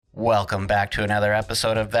Welcome back to another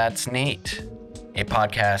episode of That's Neat, a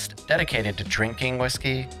podcast dedicated to drinking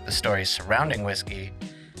whiskey, the stories surrounding whiskey,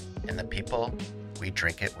 and the people we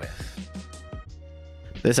drink it with.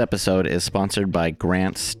 This episode is sponsored by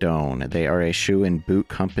Grant Stone. They are a shoe and boot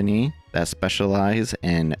company that specialize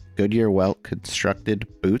in Goodyear Welt constructed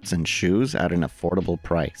boots and shoes at an affordable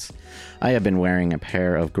price. I have been wearing a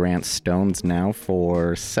pair of Grant Stones now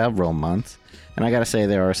for several months, and I gotta say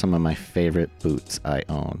they are some of my favorite boots I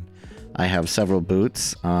own. I have several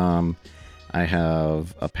boots. I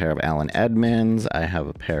have a pair of Allen Edmonds. I have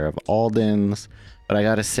a pair of Aldens. But I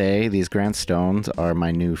gotta say, these Grant Stones are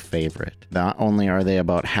my new favorite. Not only are they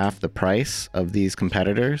about half the price of these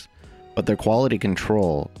competitors, but their quality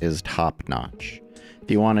control is top notch.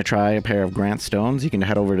 If you want to try a pair of Grant Stones, you can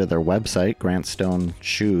head over to their website,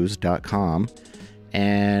 grantstoneshoes.com,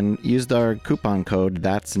 and use our coupon code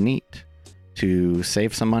That's Neat to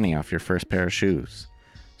save some money off your first pair of shoes.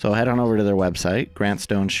 So head on over to their website,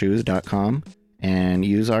 grantstoneshoes.com, and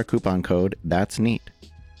use our coupon code That's Neat.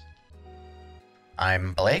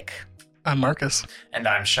 I'm Blake. I'm Marcus. And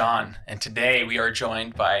I'm Sean. And today we are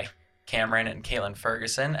joined by Cameron and Kaylin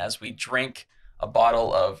Ferguson as we drink a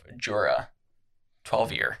bottle of Jura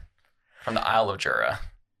 12-year from the Isle of Jura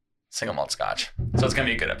single malt scotch. So it's going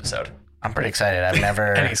to be a good episode. I'm pretty excited. I've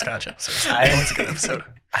never... Any scotch episode. It's a good episode.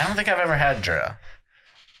 I don't think I've ever had Jura.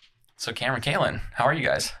 So Cameron, Kaylin, how are you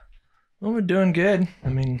guys? Well, we're doing good. I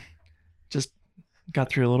mean, just got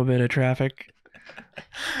through a little bit of traffic.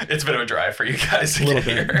 It's a bit of a drive for you guys to get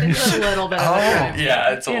here. It's a little bit of a drive.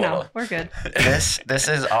 Yeah, it's a little. We're good. This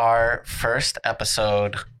is our first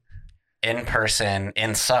episode in person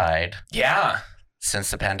inside. Yeah.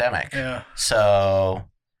 Since the pandemic. Yeah. So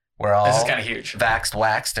we're all This is kind of huge. Vaxxed,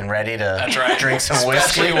 waxed, and ready to That's right. drink some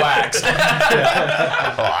whiskey. Especially waxed.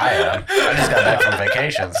 Well, I am. I just got back from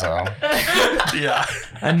vacation, so. Yeah.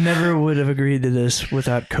 I never would have agreed to this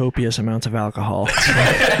without copious amounts of alcohol.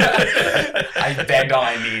 I begged on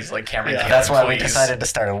my knees like Cameron. Yeah. Kaylin, That's why we please. decided to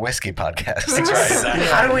start a whiskey podcast. That's right. Exactly.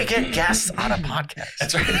 How do we get guests on a podcast?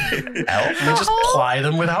 That's right. We just ply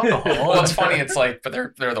them with alcohol. Well, it's funny. It's like, but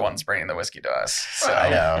they're the ones bringing the whiskey to us. So I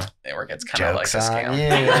know. it gets kind of like Joke's a on scam. you.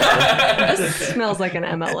 This smells like an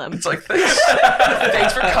MLM. It's like,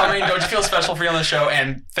 thanks for coming. Don't you feel special for you on the show?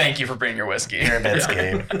 And thank you for bringing your whiskey. You're a bit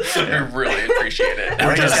scheme. We really appreciate it.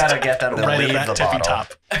 We just got to get them to right leave at the that tippy bottle.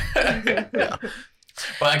 top.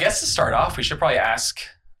 Well, I guess to start off, we should probably ask.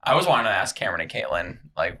 I was wanting to ask Cameron and Kaylin,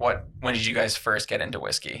 like, when did you guys first get into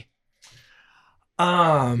whiskey?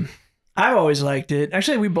 I've always liked it.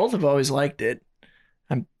 Actually, we both have always liked it.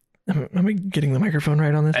 Am I getting the microphone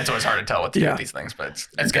right on this? It's always hard to tell what to do with these things, but it's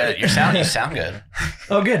It's good. good. You sound good.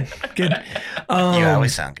 Oh, good. Good. You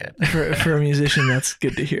always sound good. For a musician, that's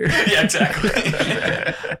good to hear. Yeah, exactly.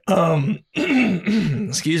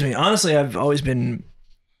 Excuse me. Honestly, I've always been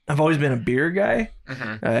a beer guy.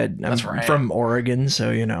 Mm-hmm. I'm That's right. from Oregon,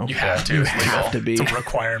 so you know You have to. you It's legal. have to be. It's a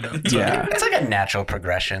requirement. Yeah. It's like a natural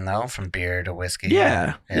progression, though, from beer to whiskey.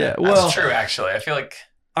 Yeah. Yeah. Well, That's true, actually. I feel like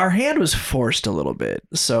our hand was forced a little bit,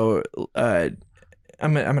 so I'm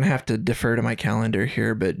gonna have to defer to my calendar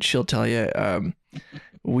here, but she'll tell you.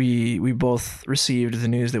 We both received the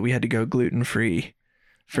news that we had to go gluten free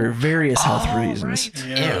for various health reasons. right.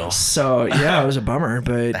 Yeah. Ew. So yeah, it was a bummer,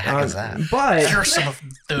 but The heck is that? But Here are some of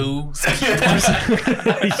those.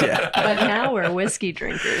 yeah, But now we're whiskey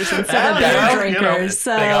drinkers instead of Yeah, beer you know, drinkers.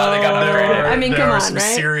 So they got upgraded. I mean, there come are on, some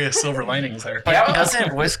right? serious silver linings there. But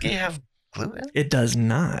doesn't whiskey have gluten? it does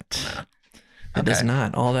not. It does Okay.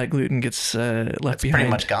 not. All that gluten gets left It's behind pretty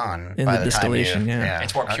much gone in by the the time distillation. you, Yeah.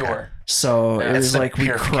 it's more Okay. pure. So Yeah, it it's was the like we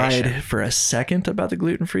purification. cried for a second about the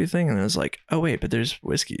gluten-free thing, and I was like, "Oh wait, but there's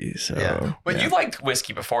whiskey." So, Yeah. But yeah. you liked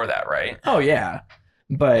whiskey before that, right? Oh yeah,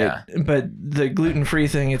 but Yeah. the gluten-free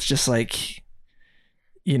thing, it's just like,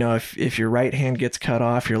 you know, if your right hand gets cut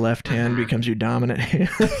off, your left hand becomes your dominant hand.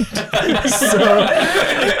 So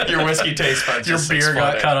Your whiskey taste buds Your just beer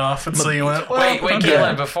got exploded. cut off, and so you went, Wait, okay.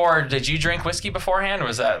 Kaylin, did you drink whiskey beforehand, or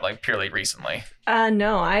was that like purely recently?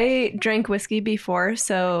 No, I drank whiskey before.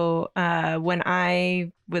 So when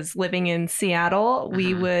I was living in Seattle,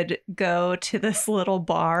 we would go to this little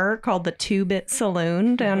bar called the 2-Bit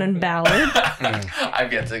Saloon down in Ballard.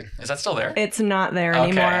 I've yet to. Is that still there? It's not there Okay,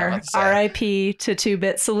 anymore. let's say. R.I.P. to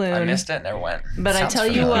 2-Bit Saloon. I missed it. Never went. But Sounds I tell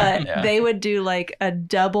you familiar. what, Yeah. they would do like a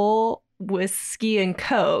double whiskey and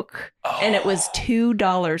Coke, and it was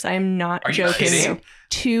 $2. I am not Are you joking kidding? you.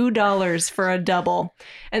 $2 for a double,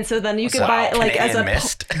 and so then you What's could that, buy like as Canadian a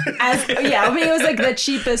mist? as yeah. I mean, it was like the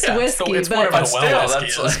cheapest whiskey, It's but whatever But the still, well that's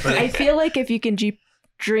whiskey is. like- I feel like if you can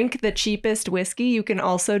drink the cheapest whiskey, you can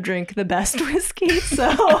also drink the best whiskey. So,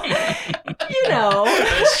 you know.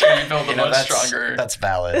 That's true. a much stronger. That's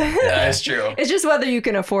valid. Yeah, Yeah. it's true. It's just whether you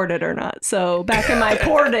can afford it or not. So back in my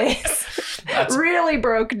poor days, really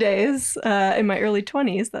broke days, in my early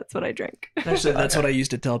 20s, that's what I drank. Actually, that's what I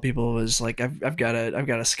used to tell people was like, I've got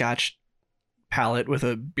a Scotch palate with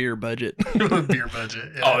a beer budget. Beer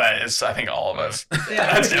budget. Yeah. Oh, that is, I think all of us.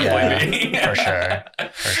 Yeah. That's definitely me. For sure.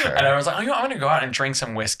 For sure. And I was like, I'm going to go out and drink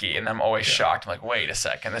some whiskey. And I'm always shocked. I'm like, wait a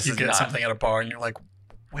second. This You is get not. something at a bar and you're like,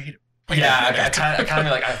 wait. Yeah, a minute. I kind of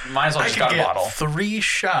be like, I might as well I just could got a get bottle. 3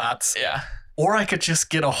 shots, Yeah. or I could just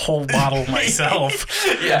get a whole bottle myself.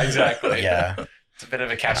 Yeah, exactly. Yeah. It's a bit of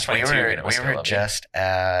a We catch-22. were just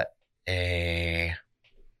at a.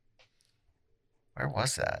 Where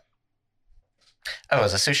was that? Oh, it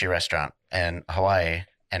was a sushi restaurant in Hawaii,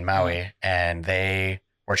 in Maui, and they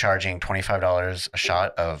were charging $25 a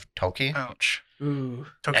shot of Toki. Ouch. Ooh.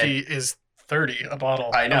 Toki is 30 a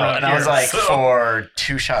bottle. I know, around and I was here, like, so- for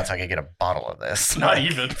 2 shots, I could get a bottle of this. Not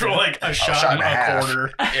Like, even for like a shot, shot and and a half. a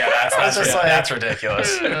quarter. Yeah, I was just like- that's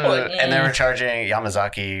ridiculous. And they were charging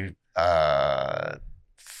Yamazaki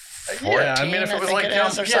 14, Yeah, I mean, if it was think like it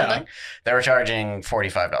is, or yeah. something. They were charging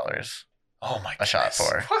 $45 Oh my a shot goodness.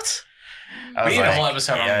 for. What? I was We need a like, whole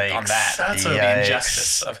episode on yikes. that. That's the a-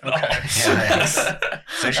 injustice of it all. Yikes.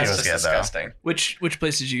 Sushi That's was just good, though. disgusting. Which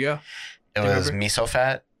place did you go? It Do you was remember? miso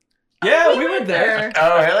fat. Yeah, we went there.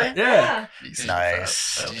 Oh, really? Yeah.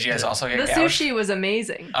 Nice. Did you guys also get The gouged? sushi was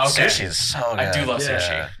amazing. Okay. Sushi is so good. I do love Yeah.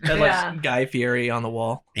 sushi. Had Yeah. like Guy Fieri on the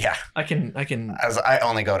wall. Yeah. I can I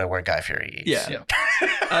only go to where Guy Fieri eats. yeah.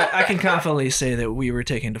 I can confidently say that we were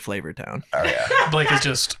taken to Flavor Town. Oh, yeah. Blake is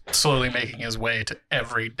just slowly making his way to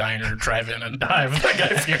every diner, drive-in, and dive that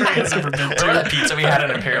Guy Fieri has ever been Remember that to. pizza we had in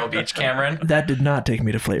Imperial Beach, Cameron? That did not take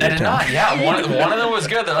me to Flavor That did Town. not. Yeah, one of them was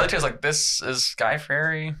good. The other two was like, this is Guy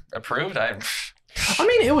Fieri approved. I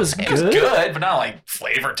mean, it was It good. was good, but not like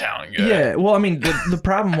Flavor Town good. Yeah. Well, I mean, the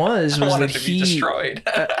problem was I that wanted to be he destroyed.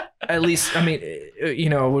 at least, I mean, you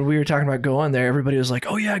know, when we were talking about going there, everybody was like,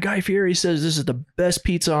 "Oh yeah, Guy Fieri says this is the best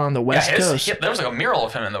pizza on the West Coast." There was like a mural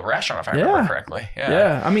of him in the restaurant, if I remember Yeah. correctly.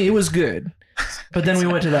 Yeah, I mean, it was good. But then we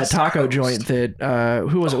went to that taco joint that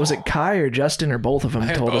who was it? Was it Kai or Justin or both of them I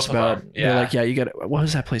think told both us of about? them, They're yeah. like, yeah, you got to what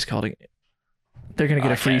was that place called? They're gonna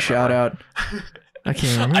get I a free can't shout remember. out. I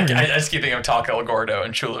can't remember. I just keep thinking of Taco El Gordo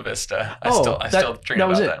and Chula Vista. I Oh, still dream that about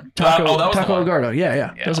was it. them. Taco, that was the Taco El one. Gordo. Yeah,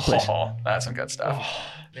 Yeah, that was a place. Oh, that's some good stuff. Oh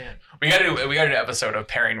man. We got to do an episode of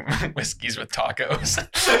pairing whiskeys with tacos.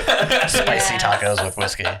 Spicy Yes. tacos with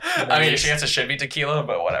whiskey. I mean, she has to should be tequila,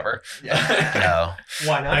 but whatever. No.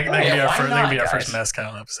 Why That not? can Yeah, be our why first. That can be not, our first guys?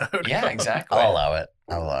 mezcal episode. Yeah, exactly. I'll allow it.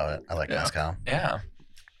 I like Yeah. mezcal. Yeah.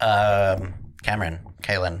 Cameron,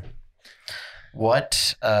 Kaylin,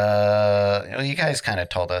 what, you guys kind of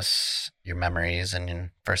told us your memories and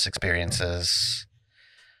your first experiences,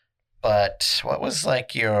 but what was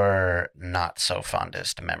like your not so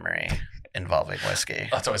fondest memory involving whiskey?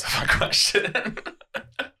 That's always a fun question.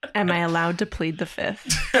 Am I allowed to plead the fifth?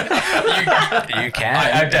 You can.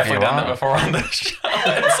 I've if definitely you done want. that before on the show.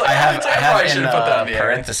 It's like, I have probably in shouldn't put that on the air.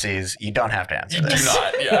 parentheses, you don't have to answer You do this.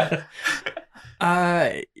 not,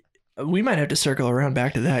 yeah. We might have to circle around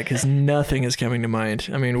back to that because nothing is coming to mind.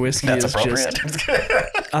 I mean, whiskey That's is appropriate. just.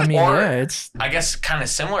 I mean, Or- yeah, it's. I guess kind of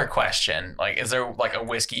similar question. Like, is there like a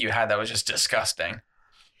whiskey you had that was just disgusting?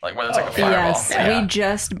 Like whether it's like a fireball. Yes, Yeah. we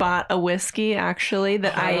just bought a whiskey actually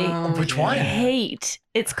that I Which one? hate.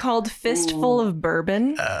 It's called Fistful of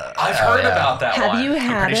Bourbon. I've heard about that Have one. you I'm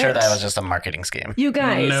had pretty it? sure that was just a marketing scheme. You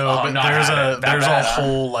guys. No, Oh, but no, I there's haven't. there's That bad, a huh?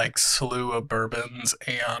 whole like slew of bourbons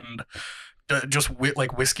and just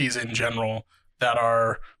like whiskeys in general that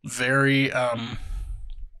are very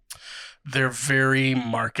they're very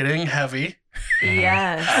marketing heavy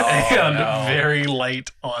Yes. Oh, and no. very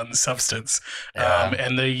light on substance. Yeah.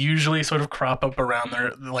 And they usually sort of crop up around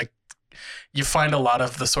there. Like you find a lot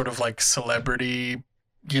of the sort of like celebrity,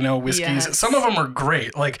 you know, whiskeys. Yes. Some of them are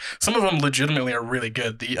great. Like some of them legitimately are really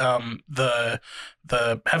good. The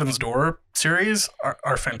Heaven's Door series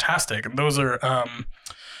are fantastic. And those are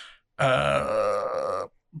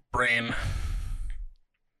brain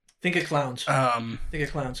Think of clowns. Think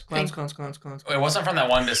of clowns. Think- Clowns. It wasn't from that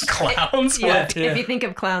one. Just clowns. Yeah. What? If you think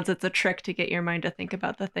of clowns, it's a trick to get your mind to think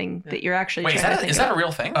about the thing that you're actually wait, trying to think is that a about.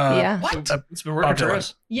 real thing? Yeah. What? It's been working Bob for Dylan.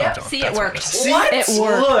 us. Yep. Bob Dylan, See, it that's what it worked. is. What? It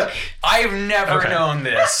worked. Look. I've never Okay. known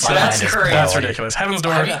this. My That's mind is crazy. That's blown. ridiculous. Heaven's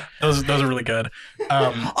Door. Have Those are really good.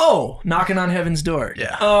 Oh, knocking on heaven's door.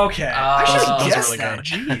 Yeah. Okay. I should Those have are guessed really that. good.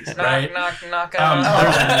 Jeez. Right. Knock. There's one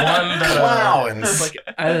that Clowns. Like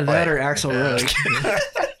either that or Axl Rose.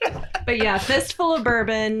 But yeah, fistful of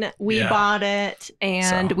bourbon. We Yeah. bought it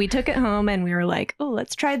and So. we took it home and we were like, oh,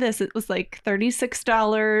 let's try this. It was like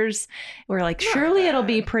 $36. We're like, surely it'll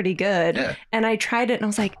be pretty good. Yeah. And I tried it and I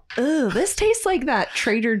was like, oh, this tastes like that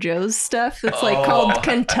Trader Joe's stuff that's like Oh. called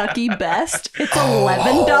Kentucky Best. It's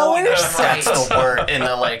 $11. Right. That's the word in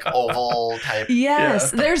the like oval type.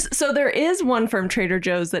 Yes, there is one from Trader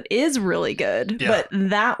Joe's that is really good, Yeah. but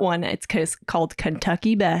that one it's called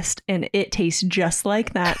Kentucky Best, and it tastes just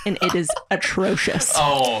like that, and it is atrocious,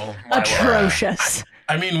 Oh, my Lord. atrocious.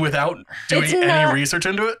 I mean, without doing It's any not- research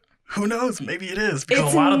into it, who knows? Maybe it is because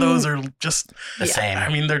It's a lot of n- those are just. The same. I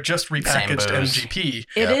mean, they're just repackaged booze. MGP,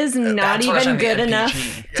 It Yeah. is not That's what I even said, the good MPG. enough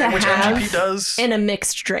to which MGP have does. in a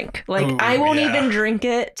mixed drink. Like Ooh, I won't yeah. even drink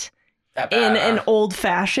it That in bad. an old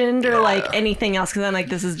fashioned or Yeah. like anything else because I'm like,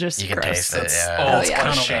 this is just You can gross. taste it. That's- Yeah. Oh, Oh, that's yeah. kind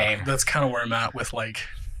what a of shame. That's kind of where I'm at with like.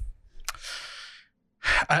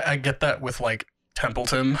 I get that with like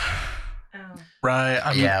Templeton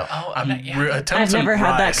rye. Yeah. Oh, I'm yeah. Templeton never had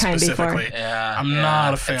rye that kind before. specifically. Yeah. I'm yeah.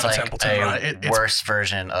 not a fan It's of like Templeton a rye. It's worse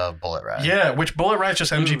version of Bullet Rye. yeah, which Bullet Rye is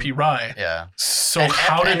just MGP rye. Yeah. So And-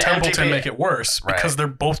 how did and Templeton MGP make it worse? Right. Because they're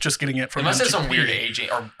both just getting it It from must have some MGP. weird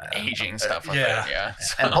aging stuff with yeah. it. Yeah.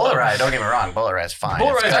 And Bullet Rye, don't get me wrong, Bullet Rye is fine.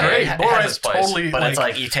 Bullet It's Rye is good. great. It Bullet has Rye its is place. totally But it's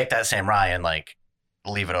like you take that same rye and like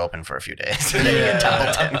leave it open for a few days. And then you get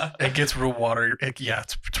Templeton. it gets real watery.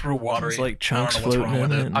 It's real watery. It's like I chunks don't know what's floating wrong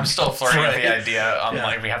with in it. it. I'm still flirting with the Right. idea on Yeah.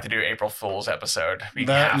 like we have to do April Fool's episode. We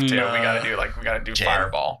That have to. and, We gotta do we gotta do gin.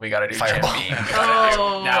 Fireball. We gotta do Fireball. Jim Beam. We gotta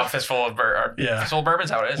Oh. do now Fistful of Yeah. Fistful of Bourbon's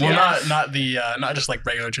how it is. Well, yeah. not just like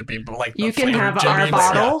regular Jim Beam, but like the You can flavored have Jim our Beams.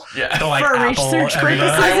 bottle. Yeah. The, like, For apple research and,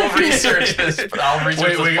 purposes. I will research this. I'll research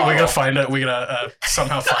Wait, this we bottle. gotta find it. We gotta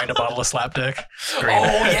somehow find a bottle of Slapdick. Oh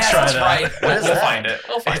yeah, Try that's that. right. What is We'll that? find it.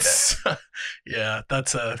 We'll find it. It's yeah,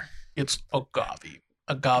 it's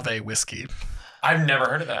agave whiskey. I've never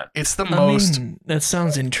heard of that. It's the I most. mean, that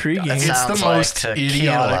sounds intriguing. That It's the sounds like most tequila.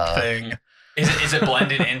 idiotic thing. Is it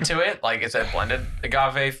blended into it? Like is it blended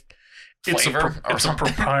agave flavor or It's a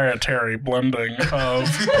something? proprietary blending of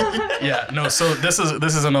yeah no so this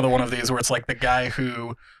is another one of these where it's like the guy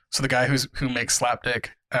who makes Slapdick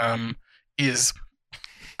is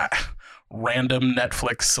a random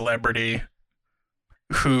Netflix celebrity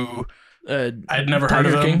who I'd never heard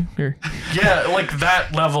of Tiger him. King? Or- yeah like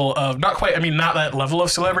that level of not that level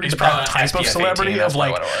of celebrity It's but that probably type of SPF 18, celebrity that's of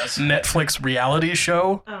like probably what it was. Netflix reality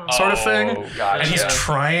show sort of thing. Gotcha. And he's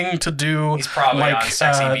trying to do He's probably like on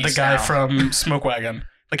Sexy the Beast guy now. from Smoke Wagon.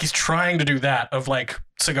 Like he's trying to do that of like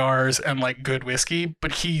cigars and like good whiskey,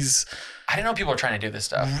 but he's I didn't know people were trying to do this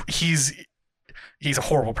stuff. he's a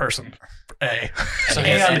horrible person. So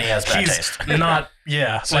And he has bad he's taste. not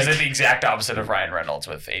yeah. So like, is it the exact opposite of Ryan Reynolds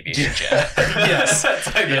with aviation gin? yes. That's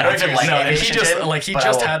like, Yeah. I don't even like no, and he aviation just gin, like he but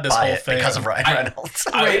just I will had this buy whole it thing because of Ryan Reynolds.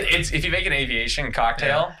 It's if you make an aviation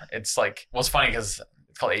cocktail, it's like it's funny because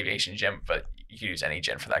it's called aviation gin, but you can use any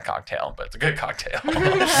gin for that cocktail, but it's a good cocktail.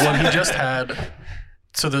 Well, he just had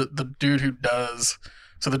so the dude who does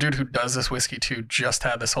this whiskey too just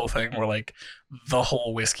had this whole thing where like the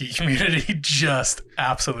whole whiskey community just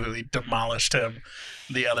absolutely demolished him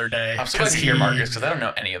the other day. I'm so glad to hear Marcus because I don't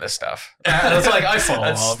know any of this stuff. That's like I follow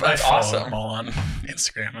That's I follow awesome. them all on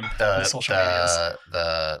Instagram and social medias.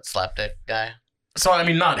 The Slapdick guy. So I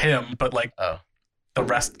mean, not him, but like Oh. the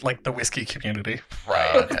rest, like the whiskey community,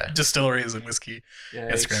 Right. Okay. distilleries and whiskey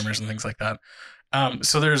Instagrammers and things like that.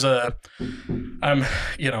 So there's a,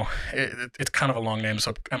 it's kind of a long name,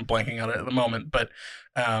 so I'm blanking on it at the moment. But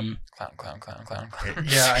Clown.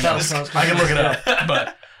 yeah, I know. I can look it up.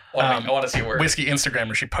 But I want to see where. whiskey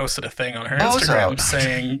Instagrammer, she posted a thing on her Bozo. Instagram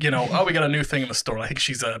saying, we got a new thing in the store. I think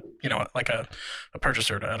she's a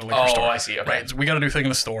purchaser at a liquor Oh, store. I see. Okay. Right. So we got a new thing in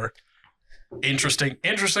the store. Interesting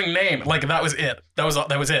name. Like that was it. That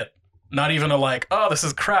was it. Not even a like, oh, this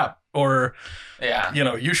is crap. Or, Yeah.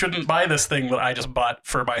 you shouldn't buy this thing that I just bought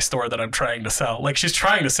for my store that I'm trying to sell. Like she's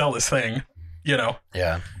trying to sell this thing,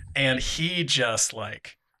 Yeah. and he just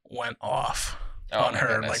like went off Oh, on my her.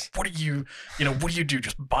 goodness. Like, what do you do?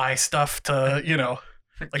 Just buy stuff to,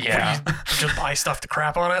 like, Yeah. what do you just buy stuff to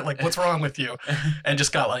crap on it? Like, what's wrong with you? And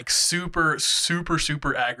just got like super, super,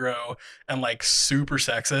 super aggro and like super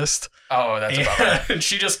sexist. Oh, that's a bummer. And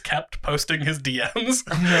she just kept posting his DMs.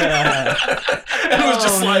 And it was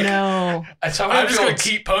just like, no. So I'm just going to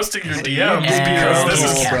keep posting your DMs because this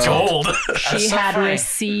is Cancel. gold. She so had funny.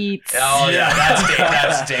 receipts. Oh yeah,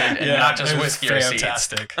 that's dang, and not just it was whiskey receipts.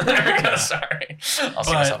 fantastic. There we go. Sorry, I'll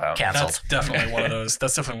see But myself out. Canceled. That's definitely one of those.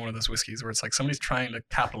 That's definitely one of those whiskeys where it's like somebody's trying to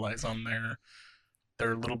capitalize on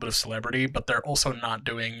their little bit of celebrity, but they're also not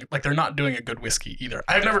doing a good whiskey either.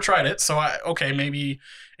 I've never tried it, so maybe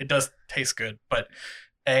it does taste good, but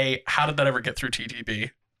how did that ever get through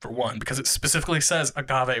TTB? For one, because it specifically says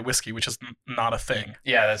agave whiskey, which is not a thing.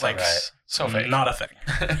 Yeah, that's Like, like so fake. Not a thing.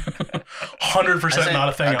 100% not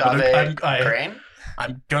a thing. Grain?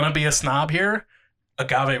 I'm gonna be a snob here.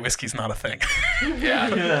 Agave whiskey's not a thing.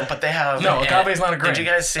 Yeah. But they have. No, agave's not a grain. Did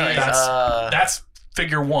you guys see? That's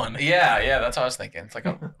figure one. Yeah, that's what I was thinking. It's like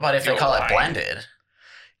a But if they call it line. blended,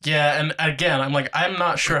 Yeah, and again, I'm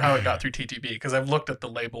not sure how it got through TTB because I've looked at the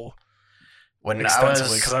label when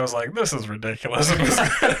extensively because I was like, this is ridiculous.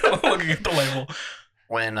 Looking at the label.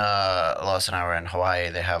 when Lois and I were in Hawaii,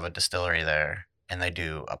 they have a distillery there, and they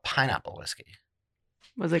do a pineapple whiskey.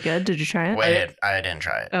 Was it good? Did you try it? Wait, I didn't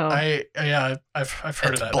try it. Oh, I've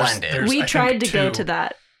heard It's of that. blended. There's, I we think, tried to go two. to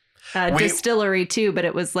that We- distillery too, but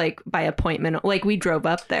it was like by appointment. Like we drove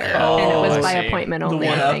up there, Yeah. and it was I by see. appointment The only.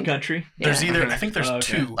 one I up think. country. There's Yeah. either I think there's Oh,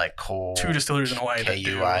 okay. two Like cool. two distilleries in Hawaii that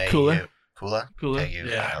do. KUI. Kula? Kula? Kula? KU.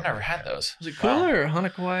 Yeah. I've never had those. Was it Wow. Kula or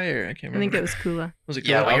Hanakawai or I can't remember. I think it was Kula. Was it Kula?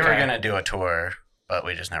 Yeah, we were Okay. gonna do a tour, but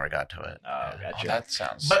we just never got to it. Oh, that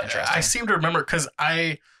sounds But interesting. I seem to remember because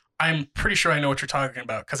I'm pretty sure I know what you're talking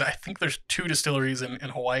about because I think there's two distilleries in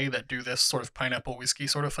Hawaii that do this sort of pineapple whiskey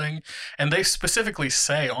sort of thing, and they specifically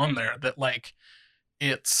say on there that like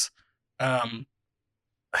it's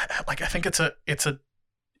like I think it's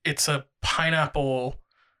a pineapple,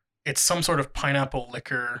 it's some sort of pineapple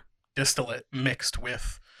liquor distillate mixed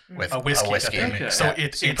with With a whiskey. That they Okay. make. So Yeah.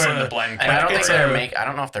 it's So you it's put it in the a blend. And I don't think it's I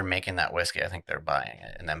don't know if they're making that whiskey. I think they're buying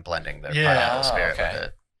it and then blending the Yeah. pineapple Oh, spirit okay. with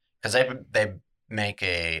it. Because they make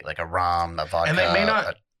a rum, a vodka. and they may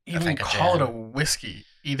not even think a call it gin. a whiskey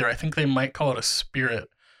either. I think they might call it a spirit.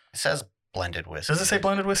 It says blended whiskey. Does it say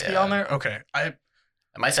blended whiskey Yeah. on there? Okay, It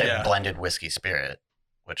might say Yeah. blended whiskey spirit,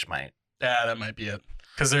 which might that might be it.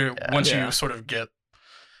 Because once Yeah. you sort of get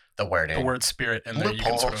the wording. the word spirit in there, you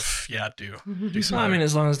can sort of Loopholes. do some. Well, I other- mean,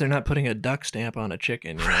 as long as they're not putting a duck stamp on a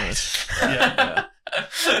chicken, you know, it's- yeah,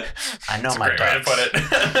 I know That's a my great way to ducks.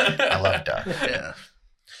 put it. I love duck. yeah.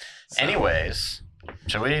 Anyways,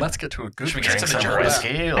 should we Let's get to a good Should we drink get to the some Jura?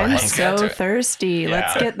 whiskey? I'm Let's get to so it. thirsty.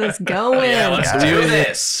 Let's Yeah. get this going. Yeah, let's Yeah. do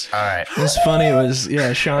this. All right. What's funny was,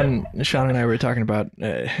 Sean and I were talking about,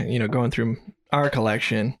 going through our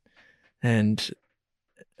collection and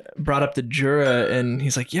brought up the Jura, and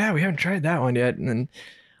he's like, yeah, we haven't tried that one yet. And then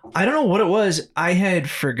I don't know what it was. I had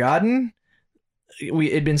forgotten.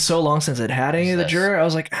 It'd been so long since I'd had any of the Yes. Jura. I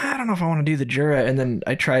was like, I don't know if I want to do the Jura. And then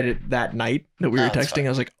I tried it that night that we were Oh, that's texting. fine. I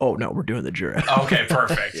was like, oh no, we're doing the Jura. Okay,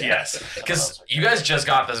 perfect. Yes. Because you guys just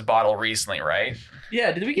got this bottle recently, right?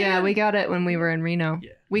 Yeah, did we Yeah, we got it when we were in Reno.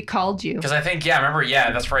 Yeah. We called you. Because I think, yeah, I remember,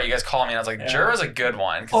 that's right. You guys called me and I was like, Yeah. Jura's a good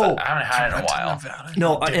one. Because Oh. I haven't had it in a while.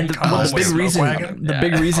 No, and the big reason Yeah.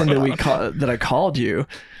 big reason that I called you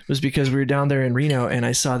was because we were down there in Reno and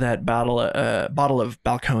I saw that bottle of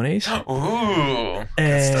Balcones. Ooh.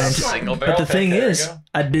 And Single barrel but the pick, thing there you is, go.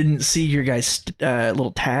 I didn't see your guys'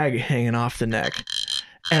 little tag hanging off the neck,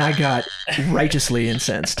 and I got righteously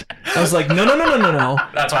incensed. I was like, no.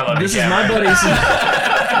 That's why I love This you, is my Cameron.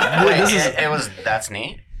 buddy's. Wait, This is- it was that's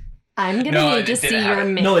neat. I'm gonna No, need to it see didn't your have it.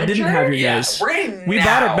 manager. No, it didn't have your Yeah, guys. right We now.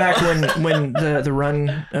 bought it back when the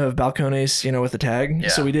run of Balcones, with the tag. Yeah.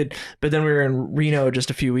 So we did, but then we were in Reno just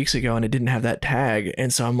a few weeks ago, and it didn't have that tag,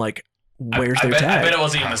 and so I'm like, where's I their bet, I tag? bet it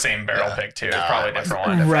wasn't even the same barrel Yeah. pick, too. It's No, probably a it different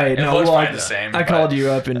wasn't. one. Right, It no, looks well, probably the same. I but- called you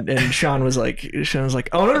up, and Sean was like,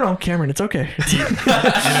 oh no, Cameron, it's okay. They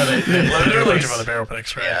literally a bunch of Literally. other barrel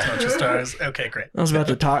picks, right? Yeah. It's not just ours. Okay, great. I was about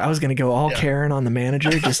to talk. I was gonna go all Yeah. Karen on the manager.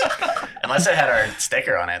 Just Unless it had our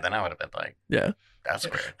sticker on it, then I would have been like, yeah. that's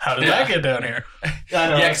weird. How did Yeah. that get down here?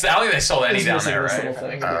 Yeah, because I don't think they sold any down there, right? Oh,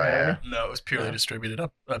 yeah. No, it was purely distributed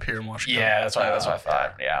up here in Washington. Yeah, that's what I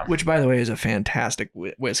thought. Yeah. Which, by the way, is a fantastic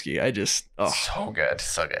whiskey. I just So good.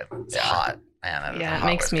 So good. It's Yeah. hot. Man, that is a Yeah, it hot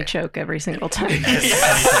makes me whiskey. choke every single time.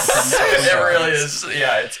 It really is.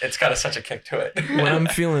 Yeah, it's got such a kick to it. when I'm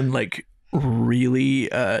feeling like really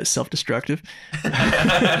self-destructive,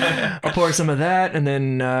 I'll pour some of that, and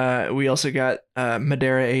then we also got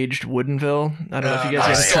Madeira aged Woodenville. I don't know if you guys I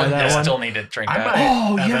want to try still- that I one. still need to drink I that. might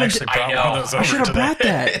Oh, have you haven't- actually I brought know. one of those I over should have today. brought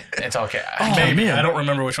that. It's okay. Oh, Maybe. man. I don't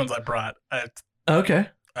remember which ones I brought. I Okay.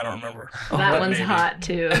 don't remember. Oh, that but one's maybe. hot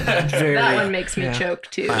too. Very, That one makes me yeah. choke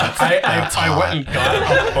too. I went and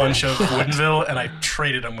got a bunch of Woodenville and I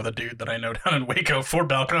traded them with a dude that I know down in Waco for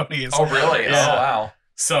Balcones. Oh, really? Yeah. Oh, wow.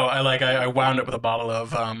 So I wound up with a bottle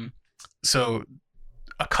of so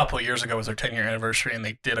a couple of years ago was their 10-year anniversary and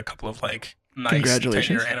they did a couple of like nice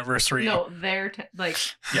Congratulations. 10-year anniversary. No, they're Yeah,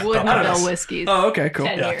 Woodinville Bell Whiskey's Oh, okay, cool.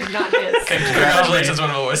 10 Yeah. year, not his. Congratulations,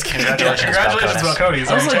 Woodinville Whiskey. Congratulations, Congratulations, Bell Cody's.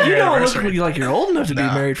 I was like, you don't look anniversary. like you're old enough to be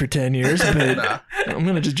Nah. married for 10 years, but Nah. I'm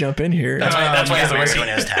going to just jump in here. That's why he has the whiskey. When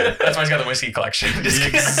he was 10. That's why he's got the whiskey collection. Just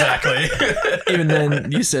kidding. Exactly. Even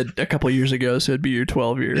then, you said a couple years ago, so it'd be your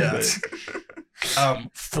 12 years. Yeah.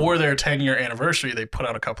 For their 10-year anniversary, they put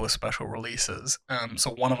out a couple of special releases.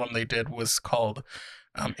 So one of them they did was called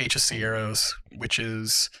HSC Arrows, which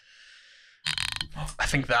is, I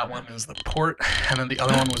think that one is the port, and then the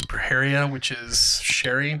other one was Braheria, which is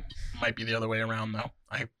sherry. Might be the other way around though.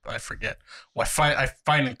 I forget. Well, I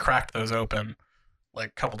finally cracked those open like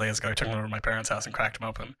a couple days ago. I took them over to my parents' house and cracked them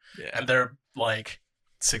open, and they're like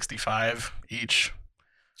 65 each.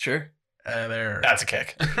 Sure. They're That's a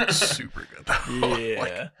kick. super good though. Yeah.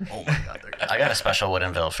 Like, oh my god, they're good. I got a special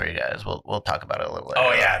Woodinville for you guys. We'll talk about it a little later.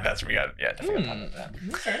 Oh yeah, that's we got definitely talk about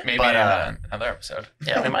that. Maybe But, in another episode.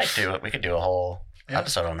 Yeah, we might do it. We could do a whole Yeah.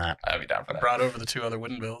 episode on that. I'd be down for I that. brought over the 2 other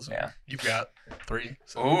Woodinvilles. Yeah. You've got 3.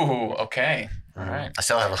 So. Ooh, okay. All right. I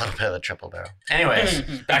still have a little bit of the triple barrel. Anyways,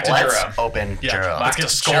 Back to let's Jura. open Yeah, Jura. let's get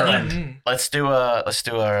Scotland. Mm. Let's do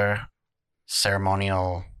our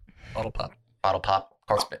ceremonial Bottle pop. bottle pop.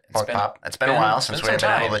 Cork, It's cork been- pop. It's been a been- while it's since been we've some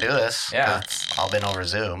been able time. to do this. Yeah. 'cause It's all been over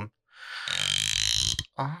Zoom.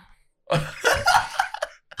 Oh.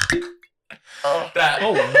 That,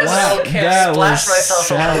 Oh, wow. wow. Okay. That Splash was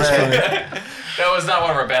myself all over. satisfying. That was not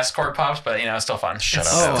one of our best cork pops, but it's still fun. Shut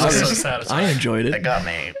It's up. Oh, so I- satisfying. I enjoyed It it. got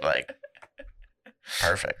me like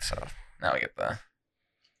perfect. So Now we get the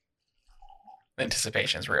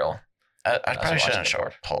anticipation's real. I That's probably what shouldn't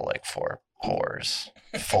watching pull like 4 pours,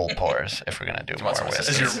 full pours, if we're gonna do Do you more want some whiskey.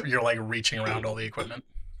 assistance? As you're like reaching around all the equipment.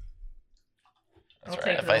 That's I'll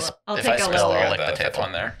right. take If I a spill, take a I'll little. lick the fifth table.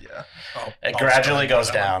 one there. Yeah. It gradually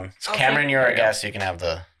goes down. So I'll Cameron, take- you're there a you go. guest. You can have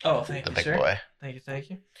the Oh, thank big boy. Thank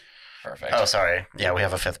you. Perfect. Oh, sorry. Yeah, we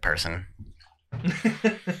have a 5th person.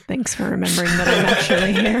 Thanks for remembering that I'm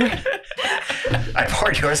actually here. I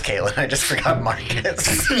poured yours, Caitlin. I just forgot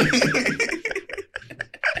Marcus.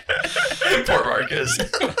 Poor Marcus.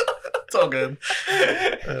 It's all good.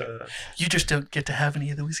 You just don't get to have any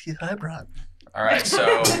of the whiskey that I brought. All right,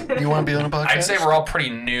 so You want to be on a podcast? I'd say we're all pretty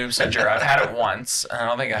noobs at Jura. I've had it once, and I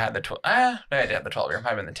don't think I had the 12. I did have the 12 year. Might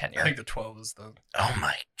have been the 10 I year. think the 12 is the Oh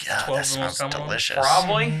my god, 12 that is the most smells common one? delicious.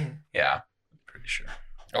 Probably. Yeah. pretty sure.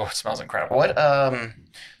 Oh, it smells incredible. What? So-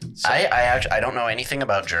 I actually I don't know anything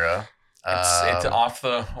about Jura. It's off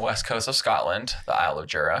the west coast of Scotland, the Isle of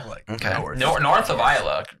Jura. Like Okay. North of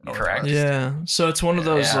Isla, correct? Yeah, so it's one of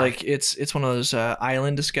those Yeah. like it's one of those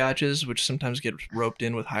island scotches which sometimes get roped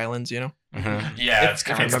in with Highlands, you know. Mhm. Yeah, it's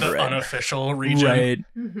kind It's of remember the it. unofficial region. Right.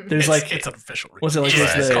 There's It's, like it's an official region. what's it like? Yeah,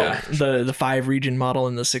 It's it's the 5 region model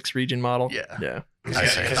and the 6 region model. Yeah. Yeah. I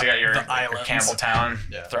see. because you got your, The your islands. Campbelltown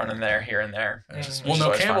Yeah. thrown in there, here and there. Which is, Well, which is no,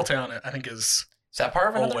 always fun. Campbelltown, I think, is Is that part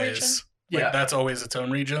of another region? always. Yeah. Like, that's always its own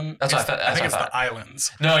region. That's what I thought- I think that's it's what I the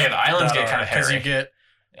islands. No, yeah, the islands get kind of Because hairy. you get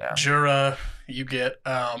Yeah. Jura, you get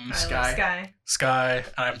Sky. Sky,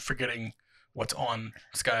 and I'm forgetting what's on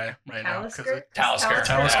Sky right now. 'cause Talisker? it- Talisker.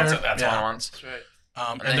 Talisker? That's Yeah. one of the ones. That's right.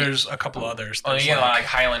 And and then there's a couple others. Oh, you There's get like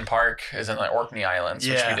Highland Park is in like Orkney Islands,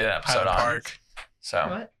 which we did an episode Highland on. Park. So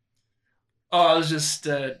What? Oh, I was just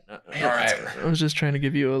all right. I was just trying to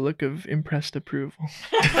give you a look of impressed approval.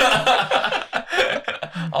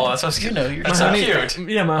 Oh, that's so cute. you're That's so cute.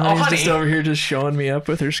 Yeah, my Oh, honey's honey. just over here just showing me up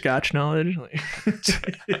with her scotch knowledge. Like,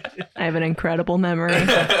 I have an incredible memory.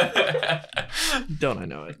 don't I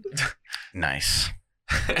know it? Nice.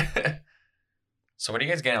 So what are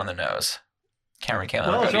you guys getting on the nose? Cameron, Caitlin,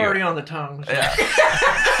 Well, I'll it's go to you. already on the tongue. Yeah.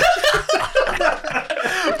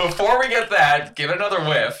 Before we get that, give it another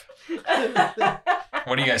whiff.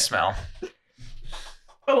 What do you guys smell?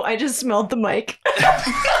 Oh, I just smelled the mic. We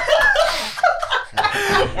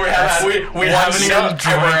haven't even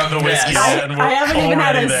drank the whiskey Yes. yet, and we're I haven't even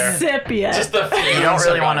had already a there. sip yet. Just the You don't fumes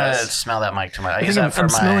really of want to honest. smell that mic too much. I I use think that for I'm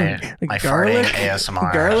smelling my like farting garlic,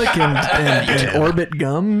 ASMR. garlic and YouTube. orbit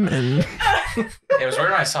gum and It was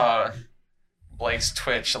weird when I saw Blake's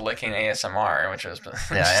Twitch licking ASMR, which was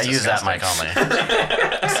Yeah, I use that mic only.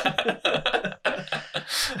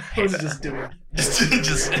 I was just doing. just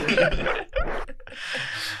It's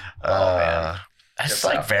Good like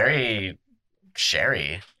stuff. very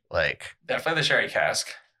sherry. Like definitely the sherry cask.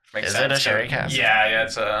 Makes Is it sense, a sherry too. cask? Yeah,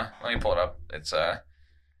 it's a. Let me pull it up. It's a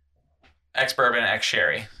ex bourbon, ex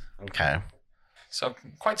sherry. okay, So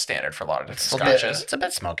quite standard for a lot of it's different scotches. it's a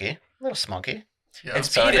bit smoky, a little smoky. Yeah.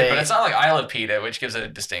 It's So peated, they- but it's not like Isle of Peated, which gives it a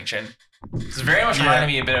distinction. It's very much Yeah. reminding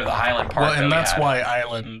me a bit of the Highland Park. Well, that and we that's had. why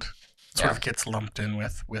Island sort of gets lumped in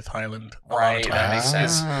with Highland. A Right, lot of that times.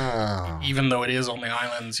 makes sense. Oh. Even though it is only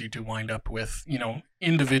islands, you do wind up with,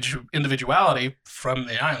 individuality from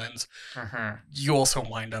the islands. Mhm. You also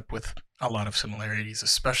wind up with a lot of similarities,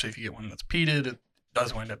 especially if you get one that's peated. It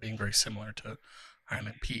does wind up being very similar to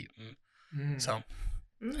Highland peat. And so,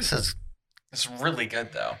 This is It's really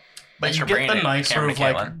good though. but Thanks you for get bringing the it, nice sort Cameron of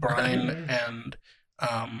like Caitlin. brine and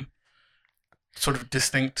sort of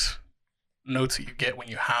distinct notes that you get when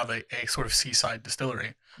you have a sort of seaside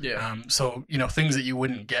distillery. Yeah. So, things that you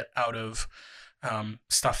wouldn't get out of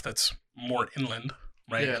stuff that's more inland,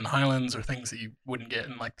 right? Yeah. In the highlands, or things that you wouldn't get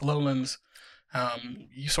in like the lowlands.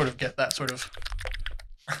 You sort of get that sort of,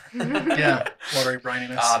 watery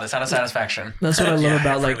brininess. Ah, the sound of satisfaction. That's what I love Yeah,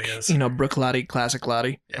 about it like really is. Brook Laddie, Classic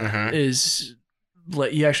Laddie, mhm. is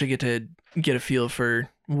like you actually get to get a feel for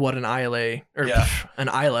what an Islay or Yeah. an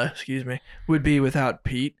Isla, excuse me, would be without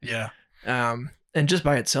peat. Yeah. And just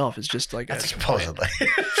by itself, it's just like That's supposedly.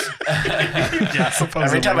 Yeah, supposedly.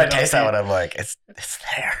 Every time I without taste that peat. one, I'm like, it's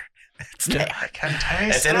there. It's Yeah. there. I can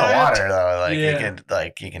taste It's in the it. water though. Like Yeah.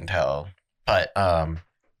 you can tell. But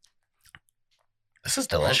this is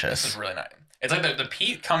delicious. This is really nice. It's like the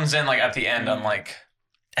peat comes in like at the end on like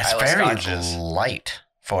It's Isla very scotches. light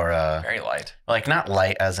for very light. like not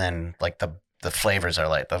light as in like the flavors are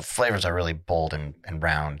light. The flavors are really bold and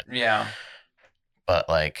round, Yeah. but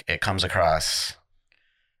like it comes across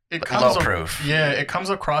It low comes proof. Yeah, it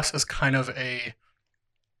comes across as kind of like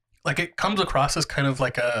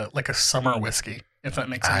a summer whiskey, if that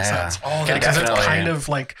makes any yeah. sense. Oh, Yeah, Because it's definitely. kind of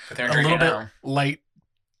like But they're a drinking little bit now. light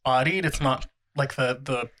bodied. It's not like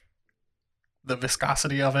the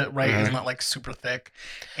viscosity of it, right? Mhm. It's not like super thick,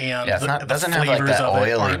 and Yeah, it's not- the doesn't have, like, flavors that of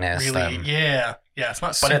it aren't oiliness, Really, yeah, it's not.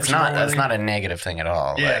 But Super, it's not super that's oily. not a negative thing at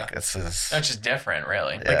all. Yeah. Like this is That's just different,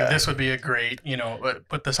 really. Like Yeah. this would be a great,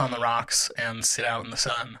 put this on the rocks and sit out in the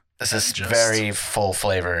sun. this is just- very full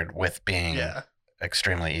flavored with being Yeah.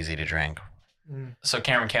 extremely easy to drink. So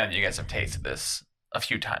Cameron Cannon, you guys have tasted this a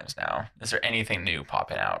few times now. Is there anything new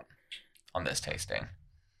popping out on this tasting?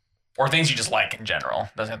 Or things you just like in general?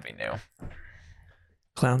 Doesn't have to be new.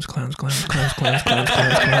 clowns, clowns, clowns, clowns, clowns, clowns,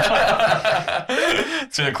 clowns,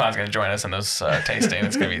 clowns. Soon the clown's gonna join us in this tasting.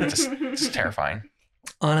 It's gonna be just terrifying.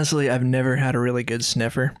 Honestly, I've never had a really good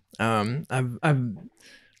sniffer. I've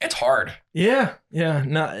It's hard. yeah,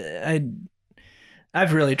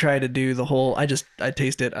 I've really tried to do the whole. I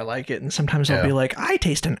taste it, I like it, and sometimes I'll Yeah. be like, I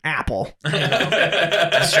taste an apple.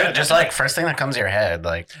 That's true. Just like first thing that comes to your head,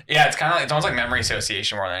 like Yeah, it's kind of it's almost like memory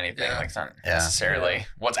association more than anything. Yeah. Like it's not Yeah. necessarily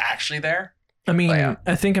what's actually there. I mean, Oh, yeah.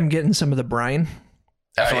 I think I'm getting some of the brine.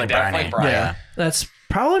 definitely, definitely briny. briny. Yeah. That's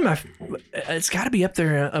probably it's got to be up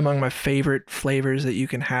there among my favorite flavors that you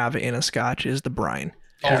can have in a scotch is the brine.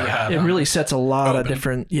 Oh yeah. It really sets a lot of Open.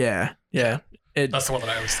 different. Yeah. That's the one that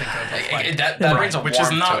I always think of. That Yeah. brings a which is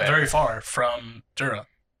warmth not to it. very far from Jura.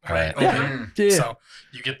 Right. Yeah. Open. Yeah. So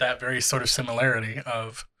you get that very sort of similarity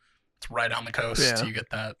of it's right on the coast. Yeah. You get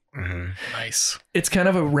that Mhm. nice. It's kind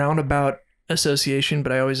of a roundabout association,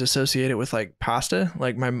 but I always associate it with like pasta.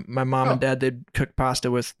 Like my mom and dad, they'd cook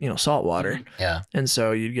pasta with salt water, Yeah. and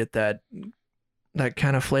so you'd get that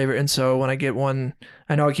kind of flavor. And so when I get one,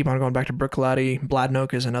 I know I keep on going back to Brook Laddie.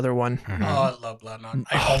 Bladnoch is another one. Mhm. Oh, I love Bladnoch.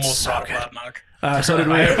 I Oh, almost so brought good. Bladnoch. So did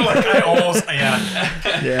we. I almost, yeah.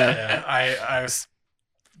 Yeah. Yeah, I was.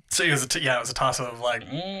 So it was it was a toss of like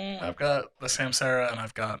I've got the Samsara and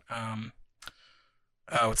I've got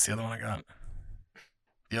what's the other one I got?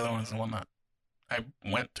 The other one is the one that I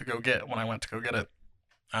went to go get when I went to go get it.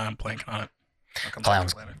 I'm blanking on it. I'll come back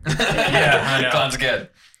to Clowns. it later. Yeah, I know. Clown's good.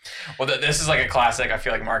 Well, this is like a classic. I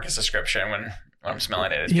feel like Marcus' description when I'm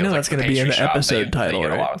smelling it. It You feels know like that's gonna be in pastry the shop that episode you- that title, You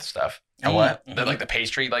get a right? lot of stuff. A what? The, like the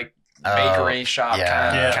pastry, like Oh, bakery shop Yeah.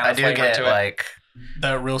 kind Yeah. of I do flavor get to it. like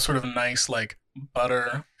That real sort of nice like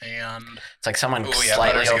butter and it's like someone Ooh, yeah,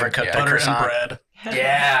 slightly butter's good. overcooked Yeah. the butter and croissant. bread.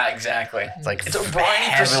 Yeah, exactly. It's like It's a briny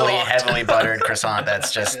heavily, croissant. heavily buttered croissant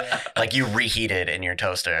that's just Yeah. like you reheated in your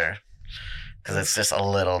toaster because it's just a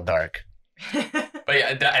little dark. But yeah,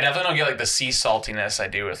 I definitely don't get like the sea saltiness I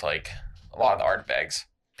do with like a lot of the Ardbegs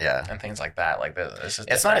Yeah. and things like that. Like this is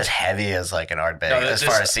It's not different. as heavy as like an Ardbeg No, as this-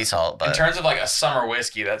 far as sea salt, In but terms of like a summer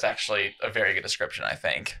whiskey, that's actually a very good description, I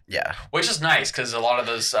think. yeah, Which is nice because a lot of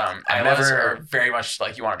those I've islands never- are very much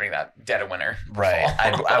like you want to drink that dead of winter. right.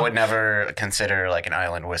 fall. I would never consider like an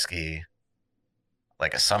island whiskey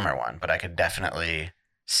like a summer one, but I could definitely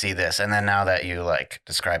see this. And then now that you like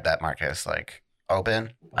describe that, Marcus, like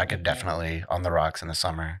open, I could definitely on the rocks in the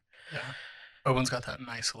summer. Yeah. Owen's got that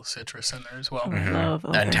nice little citrus in there as well. Mhm. Love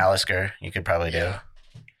And open. Talisker, you could probably do. Yeah.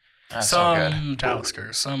 That's so good. Some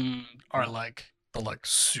Talisker, some are like the like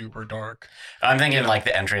super dark. I'm thinking Yeah. like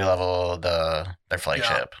the entry level, their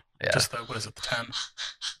flagship. Yeah, Just the what is it, the 10?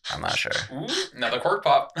 I'm not sure. Ooh, another cork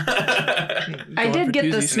pop. I Going did for get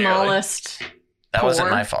the doozies. smallest. That wasn't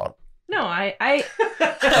Pour. my fault. No, I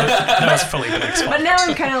That was Philippe Nick's fault. but now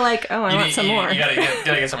I'm kind of like, oh, I want some more. You gotta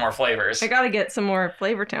get some more flavors. I gotta get some more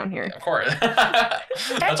Flavor Town here. Of course.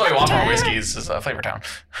 That's why we want more whiskeys, is Flavor Town.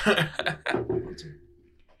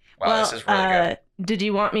 Wow, this is really good. Did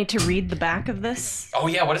you want me to read the back of this? Oh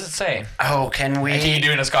yeah, what does it say? Oh, can we? Can you do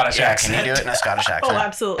it in a Scottish Yeah, accent? can you do it in a Scottish Oh, accent?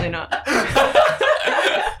 absolutely not.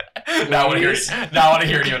 Now I want to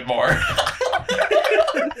hear it even more.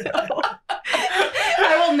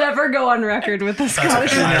 I will never go on record with the That's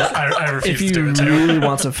Scottish okay. accent. I refuse If to do you it too. really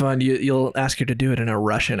want some fun, you'll ask her to do it in a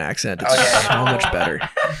Russian accent. It's Okay. so much better.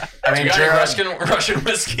 I You mean, got any Gerard- Russian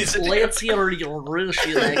whiskeys? in here? Let's hear your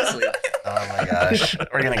Russian accent. Oh my gosh,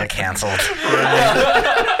 we're gonna get canceled.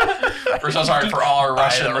 We're so sorry for all our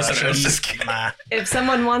Russian The listeners. Russians, Just kidding. nah. If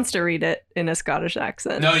someone wants to read it in a Scottish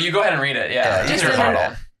accent. No, you go ahead and read it. Yeah, Yeah, use your your model.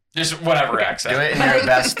 model. Just whatever accent. Do it in your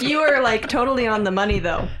best. You are like totally on the money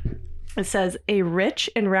though. It says a rich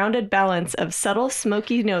and rounded balance of subtle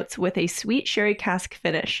smoky notes with a sweet sherry cask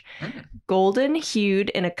finish. Golden hued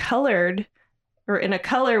in a color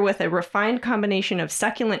with a refined combination of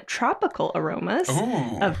succulent tropical aromas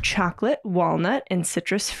Ooh. of chocolate, walnut, and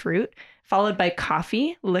citrus fruit, followed by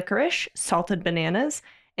coffee, licorice, salted bananas,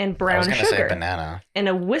 and I brown was gonna say sugar, banana. and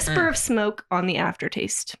a whisper of smoke on the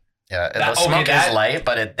aftertaste. Yeah, That- the smoke that- is light,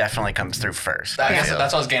 but it definitely comes through first. That's Yeah.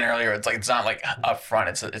 what I was getting earlier. It's like it's not like up front.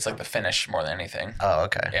 It's like the finish more than anything. Oh,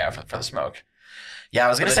 okay. Yeah, for the smoke. Yeah, I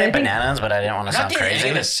was gonna But say I think- bananas, but I didn't want I'm to not sound getting crazy. any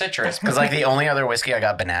of the citrus. Because like the only other whiskey I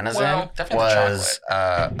got bananas Well, in definitely was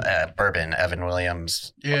bourbon, Evan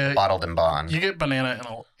Williams, Yeah, bottled in bond. you get banana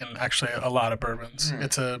in actually a lot of bourbons. Mm.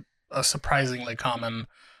 It's a surprisingly common,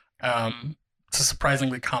 it's a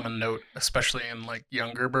surprisingly common note, especially in like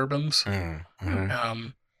younger bourbons.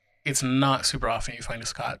 Mhm. It's not super often you find a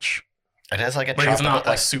Scotch. It is like a Like it's tropical, not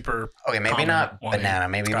like a super okay, maybe common not wine banana,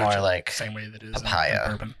 maybe Scotch more in like the same way that it is in papaya.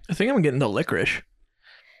 bourbon. I think I'm getting the licorice.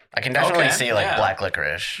 I can definitely Okay, see like yeah. black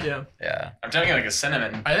licorice. Yeah. Yeah. I'm telling you, like a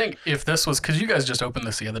cinnamon. I think if this was, because you guys just opened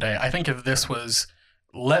this the other day, I think if this was,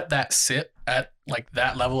 let that sit at like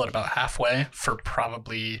that level at about halfway for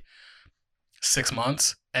probably 6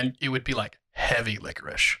 months, and it would be like heavy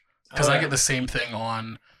licorice. Because Oh, I yeah. get the same thing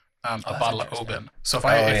on a that's bottle of interesting. Oban. So if Oh,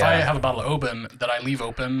 I yeah. have a bottle of Oban that I leave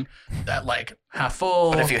open that like half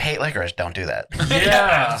full, But if you hate licorice, don't do that.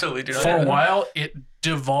 yeah, absolutely. Do not for do a that. while it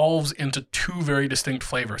devolves into two very distinct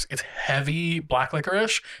flavors. It's heavy black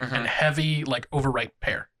licorice Mhm. and heavy like overripe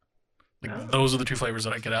pear. Like those are the two flavors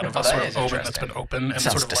that I get out of Oh, a that sort is of Oban that's interesting. been open and It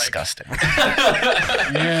sounds sort of disgusting. like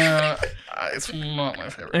yeah, it's not my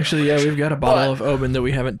favorite. Actually, yeah, we've got a bottle of Oban that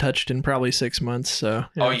we haven't touched in probably 6 months. So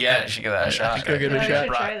Oh yeah, you should give that a shot. Go get a Yeah, I shot.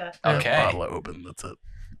 should try that. Yeah, Okay. bottle of Oban that's it.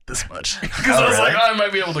 This much because Oh, I was really? like, I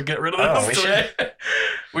might be able to get rid of Oh, this we today.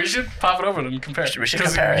 We should pop it open and compare. We should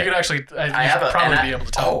 'Cause compare You it. could actually, I you have should a probably and be able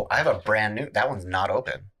to tell. Oh, I have a brand new. That one's not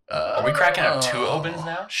open. Are we cracking up 2 Obans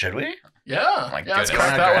now? Should we? Yeah, My yeah. Let's goodness.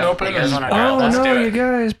 crack that one open. You guys and- wanna grab let's that? do it. you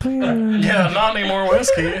guys, please. Yeah, not any more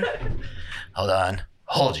whiskey. Hold on.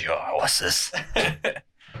 Hold your horses.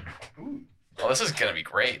 Well, this is gonna be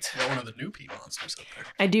great. Got one of the new pea monsters up there.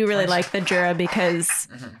 I do really like the Jura because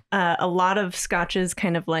Mhm. a lot of scotches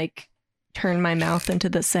kind of like turn my mouth into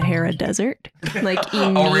the Sahara Desert, like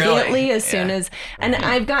Oh, really? immediately as soon Yeah. as, and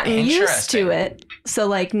I've gotten used to Interesting. it. So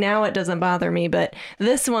like now it doesn't bother me, but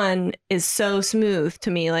this one is so smooth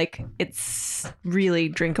to me, like it's really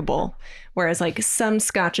drinkable. Whereas like some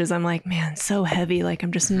scotches, I'm like, man, so heavy, like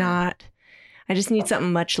I'm just not. I just need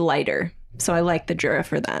something much lighter. So I like the Jura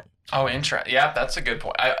for that. Oh, interesting. Yeah, that's a good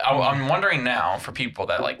point. I'm wondering now for people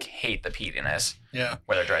that like hate the peatiness, Yeah.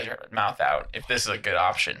 whether it dries your mouth out, if this is a good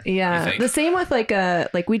option. you Yeah, think? the same with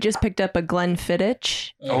like we just picked up a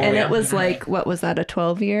Glenfiddich, Oh, and yeah. it was like, what was that, a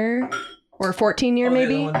 12-year or 14-year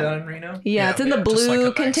maybe? down in Reno. Yeah, it's in the Yeah, just like blue a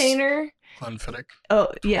nice- container. Glenfiddich. Oh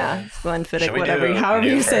yeah, Glenfiddich, Should we whatever, do however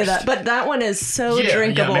new you say first? that. But that one is so Yeah,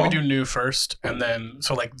 drinkable. maybe do new first, and then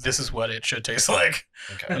so like this is what it should taste like.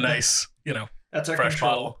 Okay. A nice, That's our fresh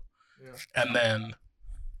control. bottle, and then.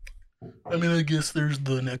 I mean, I guess there's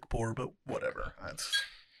the neck pour, but whatever. That's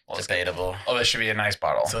Well, it's- Debatable. oh, this should be a nice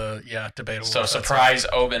bottle. yeah, debatable. So That's surprise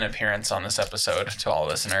Oban appearance on this episode to all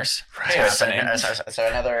listeners. Hey, What's so, happening? so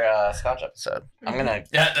another Scotch episode. I'm gonna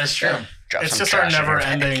Yeah, that's true. drop It's some just our trash in your never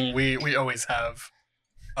bag. ending. We always have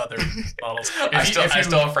other bottles. I still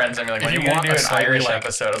have friends. I'm like, if when you you gonna want do a an slightly, Irish like,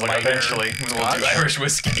 episode? I'm like, lighter eventually we'll do Scotch. Irish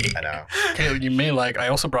whiskey. I know. Okay, you may like. I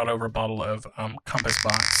also brought over a bottle of Compass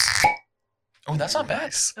Box. Oh, that's not bad.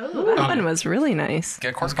 Nice. Ooh, that one was really nice. Get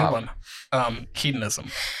a That's corn a good pop. one.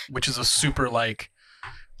 Hedonism, which is a super like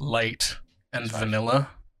light and vanilla.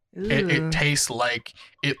 Ooh. It tastes like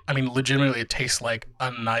it. I mean, legitimately, it tastes like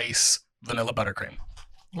a nice vanilla buttercream.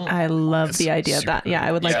 I love It's the idea of that. super Yeah,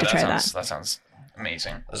 I would like to try that. That sounds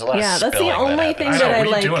amazing. There's a lot Yeah, of that's the spilling only happens. thing I know, that what I are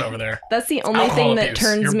you like. doing over there? That's the only Alcohol thing that abuse.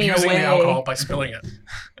 turns You're me abusing the alcohol away. by spilling it.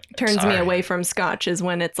 Turns me Sorry. away from scotch is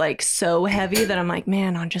when it's like so heavy that I'm like,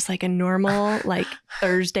 man, on just like a normal like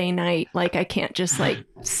Thursday night, like I can't just like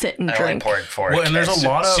sit and I only drink. poured 4. Well, and there's a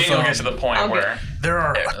lot of So you'll get to the point Okay. where there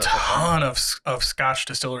are Yeah, a that's ton of Scotch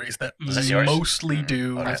distilleries that Is this yours? mostly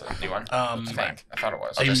do. oh, that's a new one. Um, I think. I thought it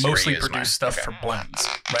was. They just mostly reuse produce mine. stuff Okay. for blends,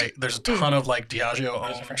 right? There's a ton of like Diageo There's a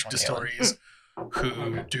owned fresh one, distilleries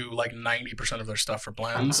who do like 90% of their stuff for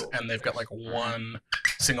blends, and they've got like one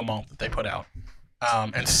single malt that they put out.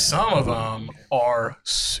 And some of them are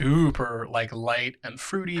super like light and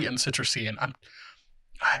fruity and citrusy. And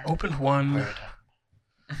I opened one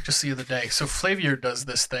just the other day. So Flavier does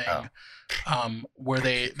this thing where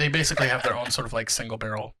they basically have their own sort of like single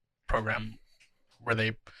barrel program where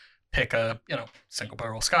they pick a single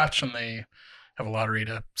barrel scotch and they have a lottery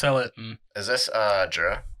to sell it. And Is this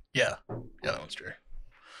Jura? yeah, that one's true.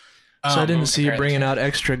 So I didn't see you compare the bringing two. out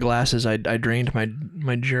extra glasses. I drained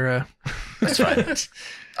my Jura. That's fine.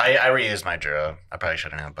 I reused my Jura. I probably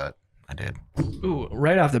shouldn't have, but I did. Ooh,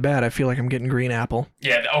 right off the bat, I feel like I'm getting green apple.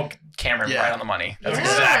 Yeah. Oh, Cameron, Yeah. right on the money. That's Yeah.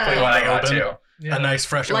 exactly what I got Open. too. A nice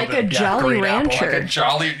fresh Like open, a Jolly green apple. Rancher. Like a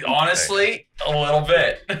jolly, honestly, a little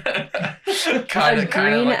bit. kind A of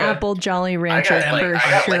green like apple Jolly I Rancher got, like, for I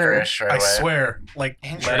got sure. licorice right I away. swear, like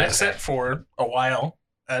let it Interesting. sit for a while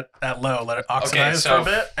at low, let it oxidize so- for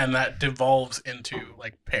a bit, and that devolves into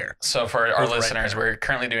like pear. So for our Right listeners, there. we're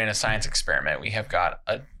currently doing a science experiment. We have got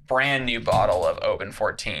a brand new bottle of Open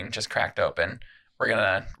 14 just cracked open. We're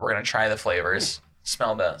gonna try the flavors.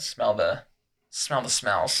 Smell the smells.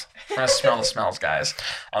 We're gonna smell the smells, guys,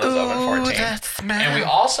 on this Open 14. that smell. And we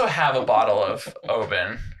also have a bottle of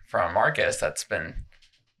Open from Marcus that's been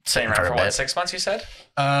sitting around For a for what, bit. 6 months? You said?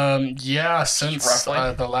 Yeah, since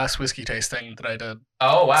Roughly? the last whiskey tasting that I did.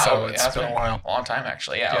 Oh wow, So yeah, it's that's been a while. long time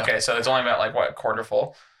actually. Yeah. Yeah. Okay, so it's only about like what, quarter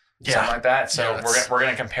full, something like that. So Yeah, we're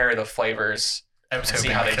gonna compare the flavors I was and see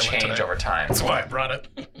hoping how to they kill it change today. over time. That's why I brought it.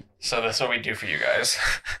 So that's what we do for you guys.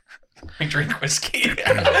 We drink whiskey.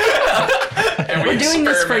 And We're doing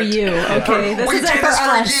this for experiment. you, okay? This we isn't do for this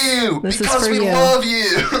us. for you This is because for we you. love you.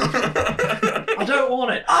 I don't want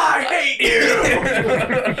it. I hate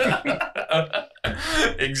you.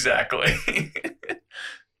 Exactly.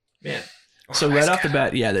 Man. So right off the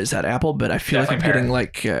bat, yeah, there's that apple, but I feel like I'm Definitely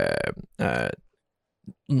getting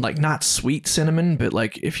like not sweet cinnamon, but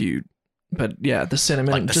like but yeah, the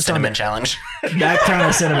cinnamon, Like the just cinnamon on challenge. that kind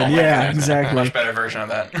of cinnamon. Yeah, exactly. Much better version of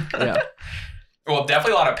that. Yeah. Well,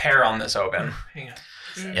 definitely a lot of pear on this Open. Hang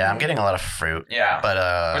on. Yeah, I'm getting a lot of fruit, Yeah. but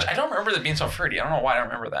Which I don't remember it being so fruity. I don't know why I don't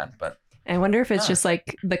remember that, but I wonder if it's Huh. just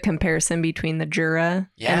like the comparison between the Jura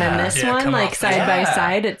Yeah. and then this Yeah, one, come like off. side by Yeah.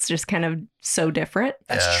 side. It's just kind of so different.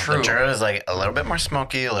 that's yeah, true. The Jura is like a little bit more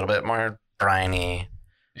smoky, a little bit more briny.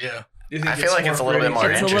 Yeah. I feel like it's a little bit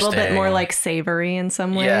more It's a little bit interesting. more like savory in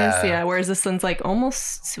some ways. Yeah. Yeah. Whereas this one's like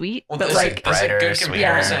almost sweet, Well, but this, like this is a brighter, good sweeter.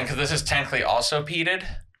 comparison because this is technically also peated,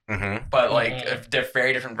 Mm-hmm. but like Mhm. a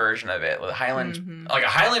very different version of it. Like Highland, Mhm. like a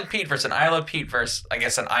Highland peat versus an Isle of peat versus, I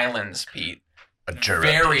guess, an Islands peat. A Jura.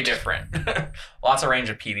 Very peat. different. Lots of range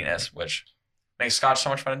of peatiness, which makes Scotch so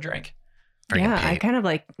much fun to drink. Freaking yeah, I Pete. kind of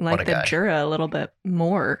like What a the guy. Jura a little bit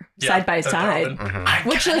more Yeah, side by that's side. Open. Mm-hmm.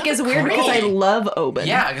 Which like is weird because I love Oban.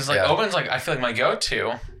 Yeah, because like Yeah. Open's like I feel like my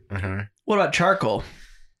go-to. Mm-hmm. What about charcoal?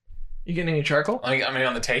 You getting any charcoal? Like I mean,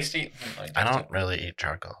 on the tasty. Like, I don't really eat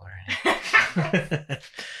charcoal. Or anything.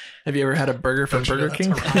 Have you ever had a burger from Don't you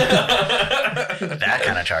know Burger that's King? a That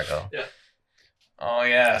kind of charcoal. Oh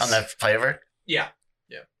yes. On the flavor? Yeah.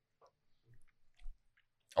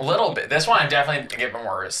 A little bit. This one I definitely give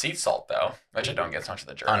more sea salt though, which I don't get so much of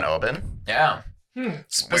the Jura. On Oban? Yeah.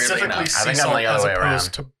 Specifically enough. I sea think I'm salt the other as way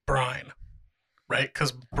opposed to brine, right?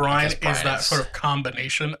 Because brine Because is brine that is- sort of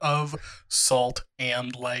combination of salt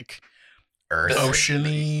and like Earth.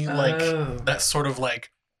 oceany, like Oh. that sort of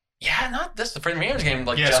like Yeah, not this. The Freedom game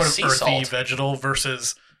like yeah, just sort of sea earthy salt. vegetal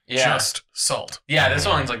versus Yeah. just salt. Yeah, this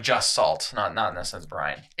one's like just salt, not in the sense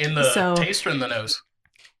brine. In the So- taste or in the nose?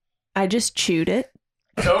 I just chewed it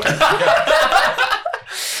Okay.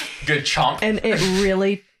 Good chomp. and it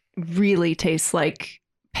really, really tastes like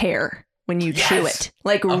pear when you chew Yes. it.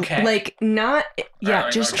 Like, Okay. like not, yeah,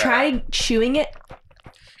 Right, just okay. try chewing it.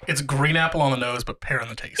 It's green apple on the nose, but pear in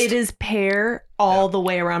the taste. It is pear all the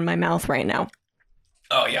way around my mouth right now.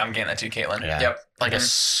 Oh yeah, I'm getting that too, Caitlin. Yeah. Yep. Like a Mhm.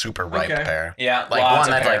 super ripe Okay. pear. Yeah, Like lots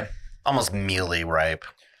one of that's pear. like almost mealy ripe.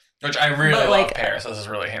 Which I really But, love like, pear, so this is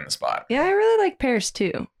really hitting the spot. Yeah, I really like pears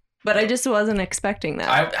too, but I just wasn't expecting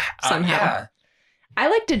that. somehow. Yeah. I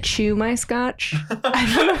like to chew my scotch.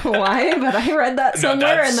 I don't know why, but I read that No,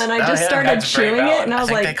 somewhere, that's- and then I oh, just yeah, started that's very chewing it, valid. and I I was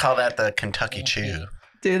think like, they call that the Kentucky Chew.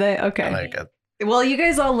 "Do they? Okay." Like a, Well, you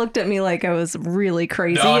guys all looked at me like I was really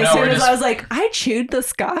crazy No, as no, soon we're as just- I was like, "I chewed the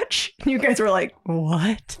scotch." You guys were like,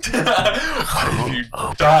 "What?" What have you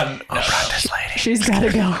done? No, this lady. She's got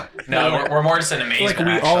to go. no, we're more just in amazement. Like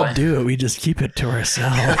we actually. all do it. We just keep it to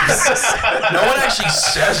ourselves. No one actually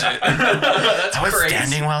says it. That's I was crazy.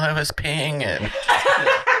 standing while I was peeing and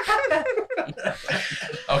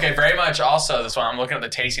Okay, very much. Also, this one I'm looking at the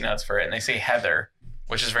tasting notes for it, and they say heather,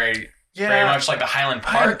 which is very much like the Highland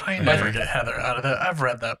Park. I but never get heather out of that. I've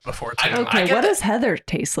read that before too. I Okay, get what that- does heather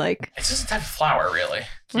taste like? It's just a type of flower, really.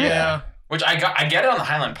 yeah. Which I get it on the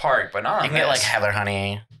Highland Park, but not on you can get like this. heather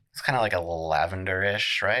honey. It's kind of like a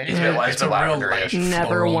lavender-ish, right? It's a bit like It's the a real lavender-ish. light- Never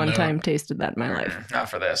floral one note. time tasted that in my life. Not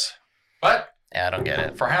for this. But Yeah, I don't get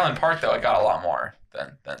it. for Highland Park, though, I got a lot more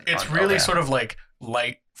than It's on really Oban. sort of like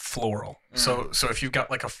light floral. Mm. So if you've got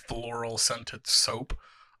like a floral scented soap,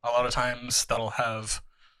 a lot of times that'll have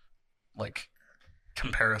like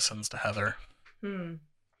comparisons to heather.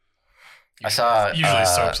 I saw Usually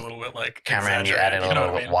soap's a little bit like Cameron, you exaggerated, added a you know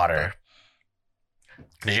little what I mean? water.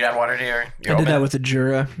 Did you add water to your I did that Oban? with the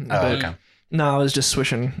Jura. Oh, but okay. no, I was just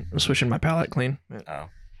swishing my palate clean. Oh.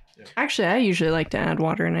 Actually, I usually like to add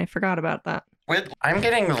water, and I forgot about that. I'm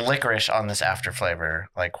getting licorice on this after flavor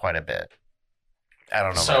like quite a bit. I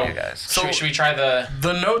don't know So- about you guys. Should we try the?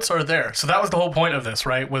 The notes are there. So that was the whole point of this,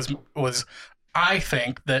 right? Was I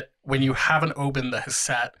think that when you have an Oban that has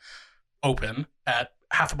sat open at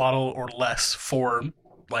half a bottle or less for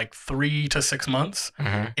like 3 to 6 months,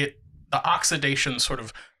 Mhm. the oxidation sort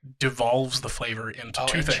of devolves the flavor into Oh,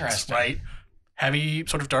 two things, interesting. right? Heavy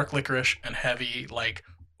sort of dark licorice and heavy like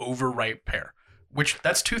overripe pear, which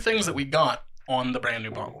that's two things that we got on the brand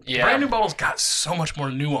new bottle. The Yeah. brand new bottle's got so much more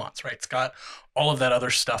nuance, right? It's got all of that other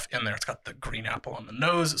stuff in there. It's got the green apple on the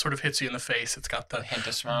nose. It sort of hits you in the face. It's got the Hint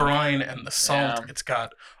of smoke. brine and the salt. Yeah. It's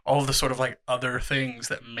got all of the sort of like other things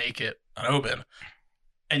that make it an Oban.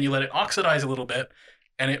 And you let it oxidize a little bit,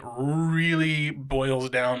 and it really boils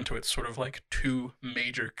down to its sort of like two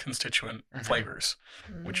major constituent Mhm. flavors,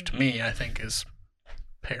 which to me I think is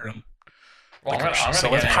pear and Well, I'm licorice. gonna So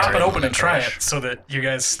get let's into pop it open and try licorice. it so that you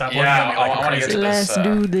guys stop looking Yeah, at me like I I'm wanna get crazy. to this, Let's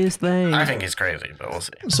do this thing. I think he's crazy, but we'll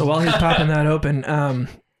see. So while he's popping that open,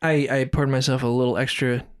 I poured myself a little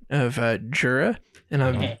extra of Jura, and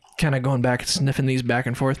I'm kind of going back and sniffing these back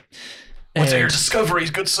and forth. What's your And discoveries,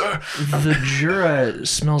 good sir? the Jura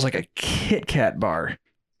smells like a Kit Kat bar.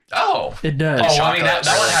 Oh. It does. Oh, I mean that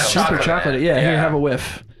one has Super chocolate. in chocolate. it. Yeah, here, have a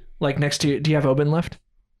whiff. Like next to you. Do you have Oban left?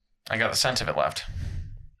 I got the scent of it left.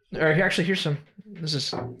 Or here, actually, here's some. This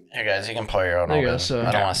is. Here, guys, you can pour your own There you Oban. go, so-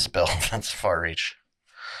 I don't want to spill. That's far reach.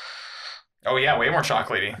 Oh yeah, way more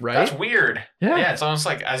chocolatey. Right? That's weird. Yeah. Yeah, it's almost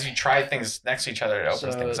like as you try things next to each other, it opens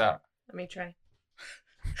So- things up. Let me try.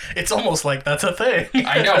 It's almost like that's a thing.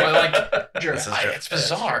 I know, but like This is Jura. it's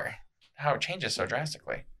bizarre how it changes so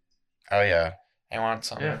drastically. Oh, yeah. I want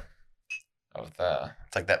some Yeah. of the.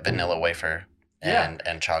 It's like that vanilla wafer Yeah.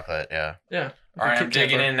 and chocolate, yeah. Yeah. All right, I'm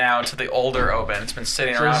digging in now to the older Oban. It's been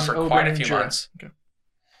sitting So around this is for Oban quite a and few Jura. months. Okay.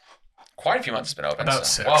 Quite a few months it's been open. About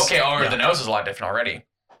so. 6. Well, okay. Oh, Yeah. the nose is a lot different already.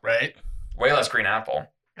 Right? Way less green apple.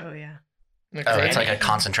 Oh yeah. Oh, it's like a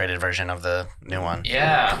concentrated version of the new one.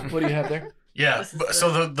 Yeah. What do you have there? Yeah. This is But,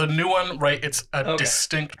 so the new one, right? It's a Okay.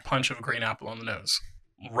 distinct punch of green apple on the nose,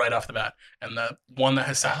 right off the bat, and the one that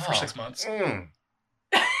has sat for Oh. 6 months. Mm.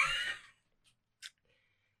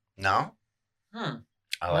 No? Hmm.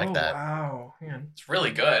 I like that. Wow. Man. It's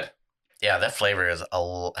really good. Yeah, that flavor has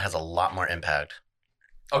a lot more impact.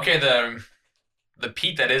 Okay, the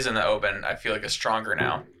peat that is in the Oban, I feel like is stronger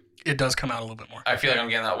now. It does come out a little bit more. I feel like I'm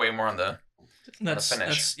getting that way more on the. That's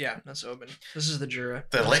finish. that's Oban. This is the Jura.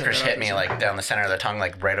 The licorice hit me like down the center of the tongue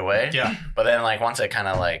like right away. Yeah. But then like once it kind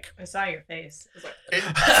of like I saw your face. It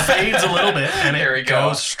fades a little bit, and There it we go.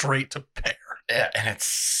 goes straight to pear. yeah, and it's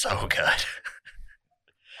so good.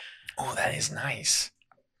 Oh, that is nice.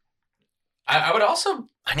 I would also.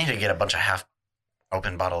 I need to get a bunch of half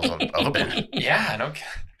open bottles of Oban. Yeah, no.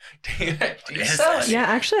 Do you is sell this? it? Yeah,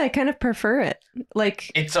 actually, I kind of prefer it.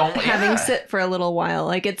 Like It's only having yeah. sit for a little while.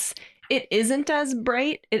 Like it isn't as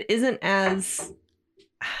bright. It isn't as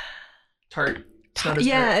Tart. It's not as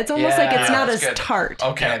yeah. tart. It's almost like Yeah, it's not that's as good. tart.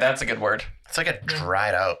 Okay, Yeah. that's a good word. It's like a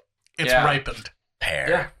dried out It's Yeah. ripened.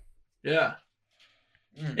 pear. Yeah. Yeah.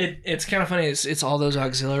 It's kind of funny. It's all those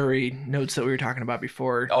auxiliary notes that we were talking about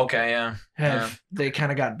before. Okay, yeah. They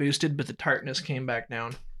kind of got boosted, but the tartness came back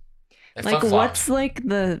down. They Like, flip-flop. what's like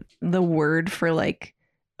the word for like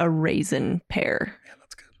a raisin pear? Yeah,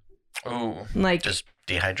 that's good. Ooh. Like Just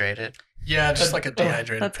dehydrated. Yeah, just like a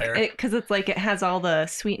dehydrated that's pear. because it's like it has all the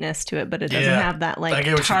sweetness to it, but it doesn't Yeah. have that I like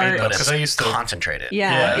get what you mean, tart. though, But because it's I used to concentrated.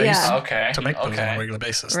 Yeah, I used yeah. Okay. to make those on a okay. regular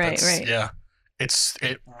basis. Right, That's- right. Yeah,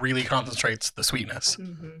 it really concentrates the sweetness.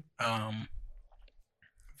 Mhm.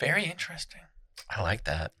 Very interesting. I like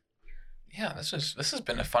that. Yeah, this has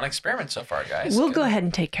been a fun experiment so far, guys. We'll Good. go ahead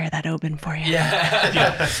and take care of that open for you.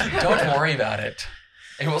 Yeah. Don't worry about it.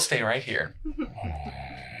 It will stay right here.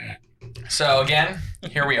 So again,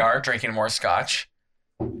 here we are drinking more scotch.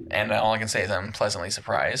 And all I can say is I'm pleasantly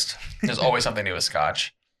surprised. There's always something new with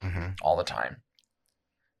scotch hmm all the time.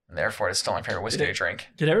 And therefore, it's still my favorite whiskey to drink.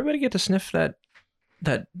 Did everybody get to sniff that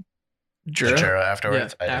The Jura? Jura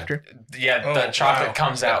afterwards. Yeah, I did. after. Yeah, Oh, the chocolate wow.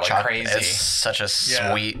 comes out like crazy. It's such a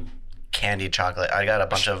Yeah. sweet candy chocolate. I got a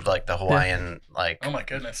bunch of like the Hawaiian like Oh my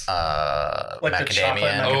goodness. macadamia. Like the chocolate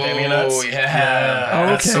Oh, macadamia nuts. yeah. Oh,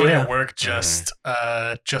 That's okay, somebody yeah. at work just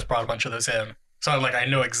brought a bunch of those in. So I'm like, I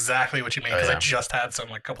know exactly what you mean because Oh, yeah. I just had some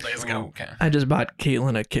like a couple days Ooh, ago. okay. I just bought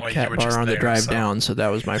Caitlin a Kit Well, you Kat were bar just on the there, drive so- down, so that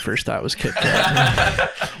was my first thought was Kit Kat.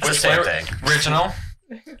 Which Same flavor? thing. Original?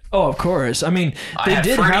 Oh, of course. I mean, I they had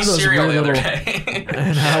did fruity have those cereal weird the other little. day.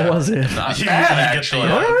 And how was it? Not You bad, get actually.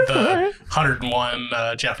 the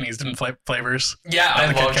 101 Japanese flavors. Yeah, I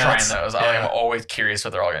the Kit love trying Kats. those. Yeah. I'm always curious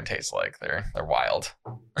what they're all going to taste like. They're wild.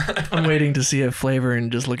 I'm waiting to see a flavor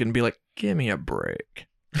and just look and be like, give me a break.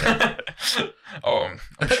 Oh,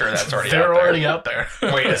 I'm sure that's already They're out there. already out there.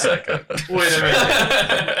 Wait a second. Wait a minute.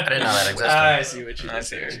 I didn't know that existed. I see what you I did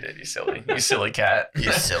see there. what you did, you silly cat.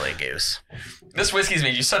 You silly goose. This whiskey's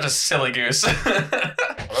made you such a silly goose. Are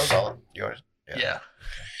those all yours? Yeah.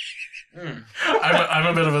 Mm. I'm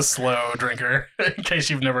a bit of a slow drinker, in case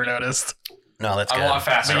you've never noticed. No, that's I'm good. a lot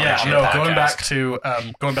faster. But on yeah, the no,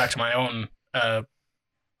 podcast. going back to my own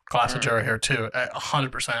glass of Jura here too,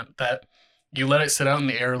 100%. That you let it sit out in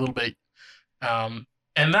the air a little bit, and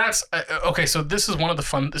that's okay. So this is one of the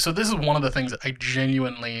fun. So this is one of the things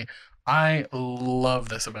that I love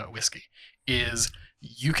this about whiskey is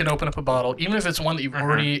you can open up a bottle, even if it's one that you've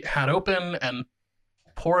already had open, and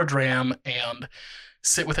pour a dram and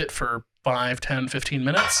sit with it for 5, 10, 15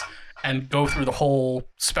 minutes and go through the whole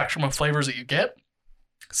spectrum of flavors that you get.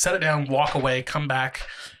 Set it down, walk away, come back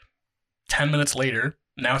 10 minutes later.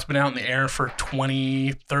 Now it's been out in the air for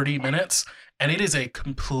 20, 30 minutes, and it is a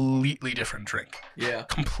completely different drink. Yeah.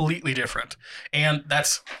 Completely different. And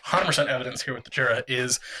that's 100% evidence here with the Jura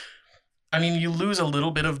is, I mean, you lose a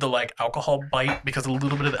little bit of the like alcohol bite because a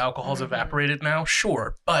little bit of the alcohol's evaporated now,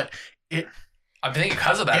 sure, but it I think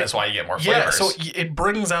because of that is why you get more flavors. yeah, so it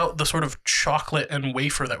brings out the sort of chocolate and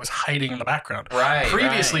wafer that was hiding in the background. right.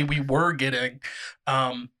 Previously, right. we were getting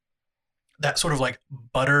that sort of like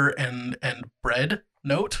butter and bread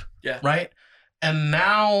note, Yeah. right? And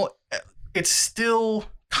now it's still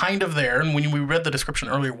kind of there. And when we read the description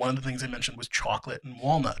earlier, one of the things they mentioned was chocolate and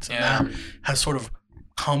walnuts, and Yeah. that has sort of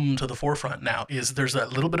come to the forefront now. Is there's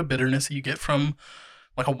that little bit of bitterness that you get from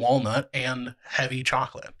like a walnut and heavy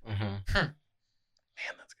chocolate. Mhm.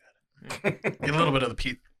 Man, that's good. Get a little bit of the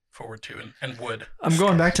peat forward too, and wood. I'm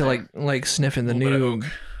going back to like sniffing the Little bit new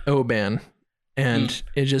of Oban, and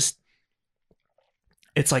it just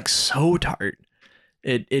it's like so tart.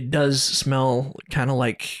 It does smell kind of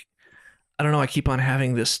like, I don't know. I keep on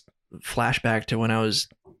having this flashback to when I was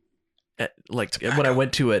at, like when I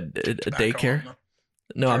went to a daycare.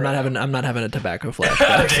 No, I'm not having a tobacco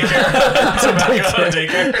flashback.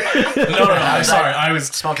 Daycare. No, I'm sorry. I was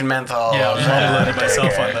Smoking menthol. I was modeling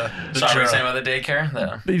myself on the Sorry, Jura. same with the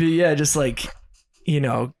daycare. But yeah, just like, you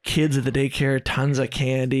know, kids at the daycare, tons of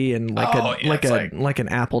candy, and like Oh, yeah, it's like an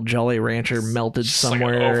apple Jolly Rancher melted just like an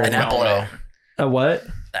somewhere. An Apple-O. A what?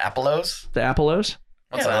 The Apple-O's? The Apple-O's?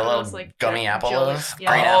 What's Yeah, that? the little Those, like, gummy jelly- Apple-O's. yeah.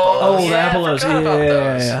 Green Oh, Apple-O's. Oh, the yeah, I Apple-O's. forgot about Yeah,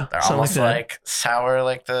 those. yeah. They're Something almost that. like sour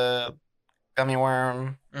like the gummy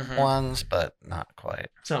worm Mhm. ones, but not quite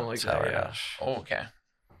Something like that. Yeah. sour-ish. Oh, okay.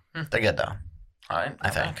 They're good though, All right. I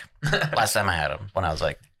think. Last time I had them, when I was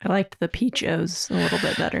like, I liked the peachos a little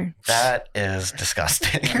bit better. that is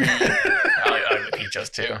disgusting. I like the peaches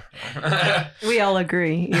too. We all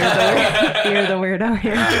agree. You're the weirdo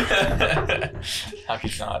here. How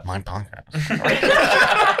could you not? My podcast.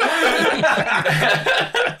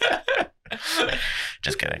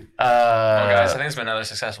 Just kidding. Well, guys, I think it's been another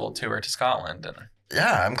successful tour to Scotland, and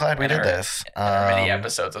yeah, I'm glad we did this. there are many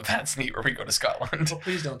episodes of That's Neat where we go to Scotland. Well,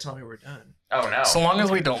 please don't tell me we're done. Oh no! So long as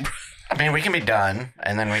we don't. I mean, we can be done,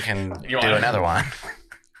 and then we can You do wanna- another one.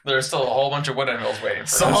 There's still a whole bunch of wood anvils waiting for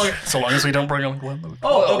So us. long as we don't bring on Glenn.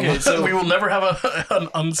 Oh, okay. So we will never have an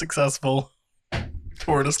unsuccessful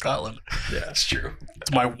tour to Scotland. Yeah, that's true.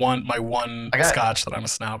 It's my one I got- scotch that I'm a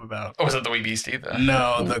snob about. Oh, was it the Wee Beastie then?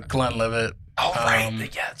 No, the Glenlivet. Oh, right. Um, Yeah,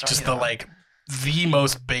 that's right. Just the like the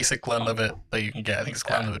most basic Glenlivet that you can get. I think it's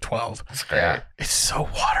Glenlivet 12. That's great. Yeah. It's so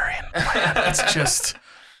watery and bland. It's just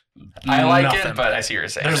I like nothing. it, but I see what you're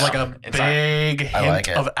saying. There's like a It's not- big I like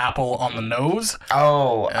hint it. of apple on the nose.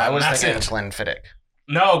 Oh, I was That's thinking it. Glenfiddich.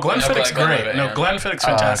 No, Glenfiddich's Glenlivet, great. yeah. No, Glenfiddich's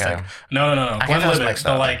Oh, okay. fantastic. No. I get those Glenlivet, mixed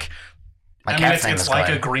the up. like, My I mean, cat's name it's is like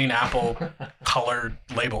Glenn. a green apple colored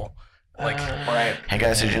label. Like Right. Hey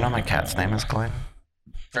guys, did you know my cat's name is Glenn?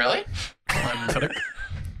 Really? Glenfiddich.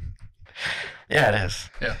 Yeah, it is.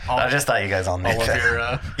 Yeah. I just thought you guys all knew all of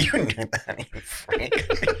that. your You knew that, you freak.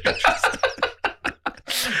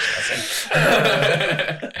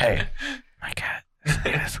 Hey, my cat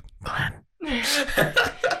is Glenn.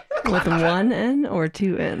 With one N or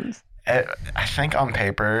two N's? I think on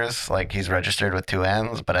papers, like he's registered with 2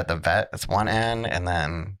 N's, but at the vet, it's 1 N, and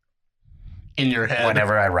then in your head.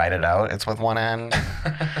 whenever I write it out, it's with 1 N.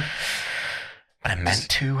 But I meant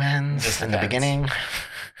 2 N's Just in the depends. beginning.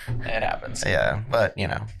 It happens. Yeah, but you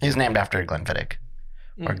know, he's named after Glenfiddich,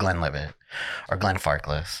 or Glenlivet, or Glenn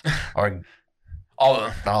Farkless, or All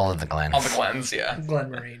the all of the Glens. Glens, yeah. Glenn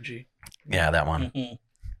Morangi. Yeah, that one. Mhm.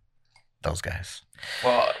 Those guys.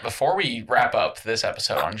 Well, before we wrap up this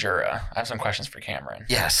episode on Jura, I have some questions for Cameron.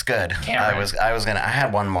 Yes, good. Cameron. I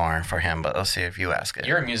had one more for him, but let's see if you ask it.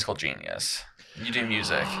 You're a musical genius. You do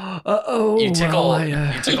music. Oh, You tickle well,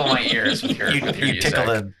 you tickle my ears with your you with your you music. tickle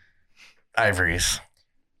the ivories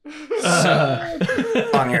uh,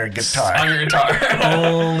 on your guitar. on your guitar.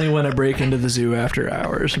 Only when I break into the zoo after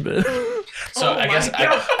hours, but So I guess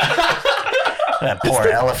That poor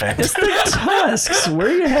elephant. it's the tusks. Where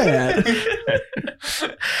you at?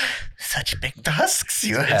 Such big tusks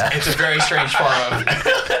you have. it's a very strange form of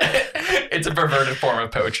it's a perverted form of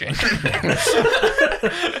poaching.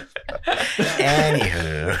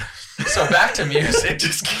 Anywho, So back to music.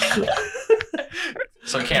 Just kidding.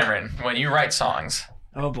 So Cameron, when you write songs,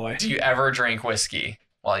 oh boy. do you ever drink whiskey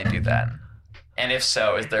while you do that? And if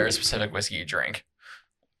so, is there a specific whiskey you drink?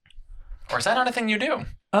 Or is that not a thing you do?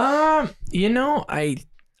 You know, I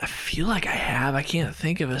feel like I have. I can't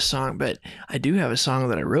think of a song, but I do have a song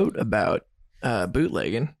that I wrote about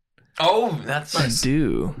bootlegging. Oh, that's I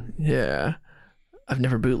do. Yeah. I've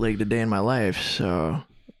never bootlegged a day in my life, so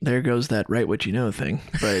there goes that write what you know thing.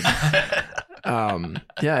 But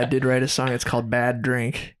yeah, I did write a song. It's called Bad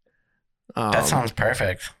Drink. that sounds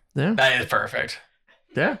perfect. Yeah. That is perfect.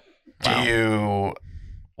 Yeah. Do Wow. you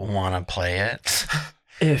want to play it?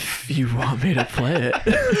 If you want me to play it.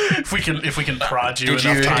 if we can prod you Did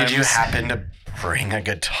enough you times. did you happen to bring a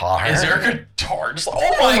guitar? Is there a guitar? Just,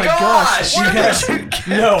 oh my my gosh! gosh, you guys-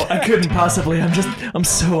 No, I couldn't possibly. I'm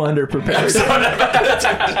so underprepared. All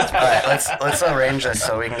right, let's arrange this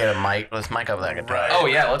so we can get a mic. Let's mic up that guitar. Oh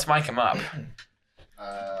yeah, let's mic him up.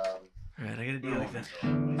 Right, I gotta do like this.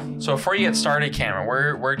 So before you get started, Cameron,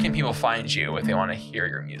 where can people find you if they want to hear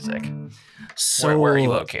your music? So where are you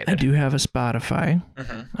located? I do have a Spotify.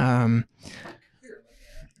 Mhm.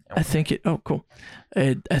 I think it. Oh, cool.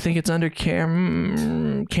 I think it's under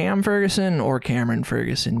Cam Ferguson or Cameron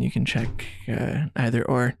Ferguson. You can check either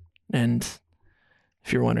or. And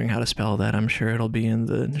if you're wondering how to spell that, I'm sure it'll be in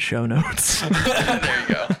the show notes. There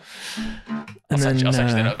you go. And I'll send you the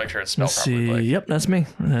then, note, make sure it's spelled let's properly. see. Like, Yep, that's me.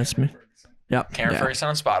 That's me. Yep. Cameron yeah. Ferguson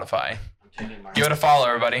on Spotify. Give it a follow,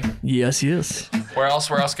 everybody. Yes, yes. Where else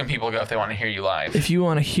can people go if they want to hear you live? If you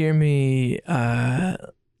want to hear me, live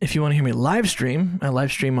stream, I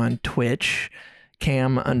live stream on Twitch,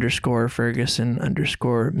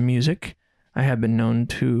 Cam_Ferguson_music. I have been known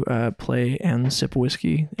to play and sip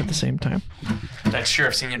whiskey at the same time. Next year,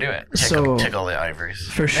 I've seen you do it. Tickle the ivories.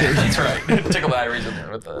 For sure. That's right. Tickle the ivories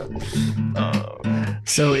with the.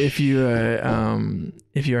 So if you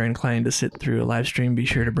are inclined to sit through a live stream, be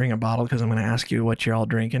sure to bring a bottle because I'm going to ask you what you're all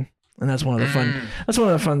drinking. And that's one of the fun. That's one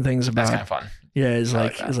of the fun things about. That's kind of fun. Yeah, is I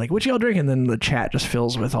like like what y'all drinking? And then the chat just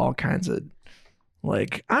fills with all kinds of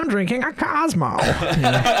like I'm drinking a Cosmo.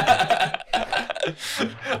 I'm It's a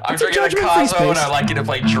drinking a judgment-free Cosmo, and space. I'd like you to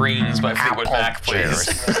play Dreams by Fleetwood Mac, please.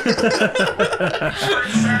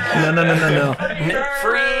 No.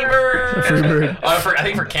 Freebird. Freebird. Oh, I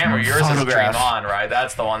think for Cameron, yours is Photograph. Dream On, right?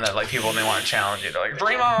 That's the one that like people may want to challenge you. They're like,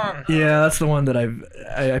 Dream On. Yeah, that's the one that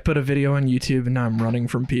I put a video on YouTube and now I'm running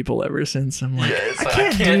from people ever since. I'm like, It's I like,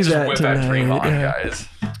 can't do just that whip out Dream tonight. On, Yeah. guys.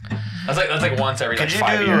 That's like once every Could like you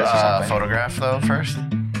 5 do years or a something. photograph though first?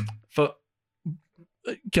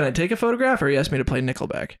 Can I take a photograph or you ask me to play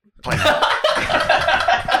Nickelback? Play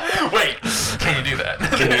that. Wait, can you do that?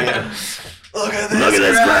 Look at this. Look at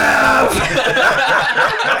this graph.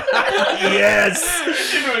 Yes.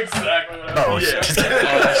 You knew exactly what I Oh, was shit.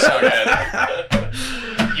 Oh, that's so good.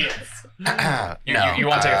 Yes. You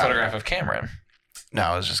want to take a photograph of Cameron? No,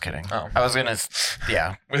 I was just kidding. Oh. I was gonna,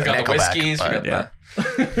 yeah. We've got the Nickelback, whiskeys. but, We got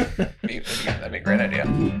that'd be a great idea.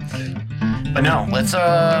 but no, let's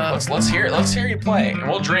Let's hear you play, and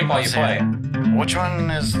we'll drink while you Let's play. which one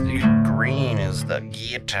is green? Is the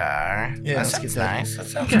guitar? Yeah, that let's sounds get that. nice. That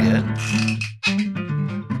sounds good.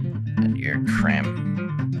 And your crim.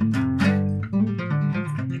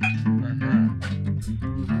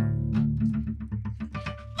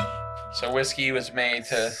 So whiskey was made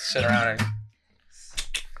to sit around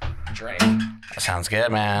and drink. That sounds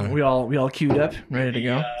good, man. We all queued up, ready to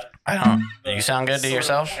go. I don't. You sound good to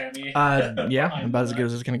yourself. Yeah, about as good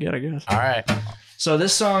as it's gonna get, I guess. All right. So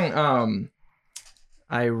this song,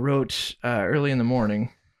 I wrote early in the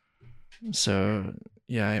morning. So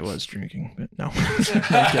yeah, I was drinking, but no, I'm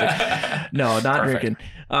kidding. No, not Perfect. drinking.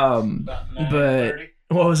 But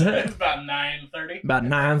what was it? About 9:30. About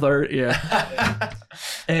 9:30. Yeah.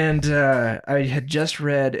 And I had just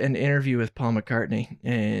read an interview with Paul McCartney,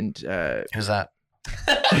 and Who's that?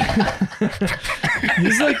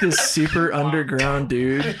 he's like this super underground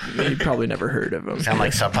dude. You probably never heard of him. Sound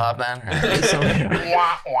like Sub Pop then?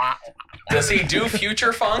 Does he do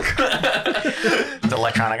future funk? The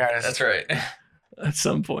electronic artist. That's right. At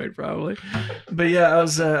some point, probably. But yeah, I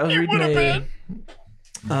was reading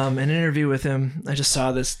an interview with him. I just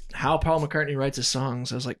saw this how Paul McCartney writes his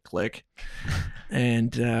songs. I was like, click,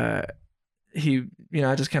 and he,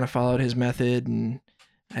 I just kind of followed his method, and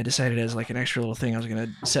I decided as like an extra little thing, I was gonna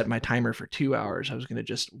set my timer for 2 hours. I was gonna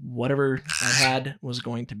just whatever I had was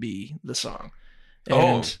going to be the song.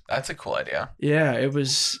 And That's a cool idea. yeah, it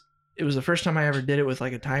was the first time I ever did it with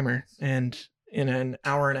like a timer, and in an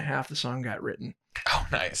hour and a half, the song got written. Oh,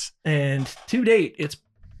 nice. And to date, it's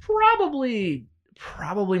probably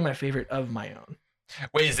my favorite of my own.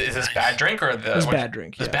 Wait, is this bad drink or the? It's Bad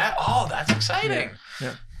Drink. It's Yeah. bad. Oh, that's exciting.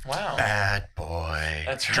 Yeah. Wow. Bad boy.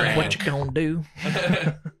 That's Drink right. what you gonna do?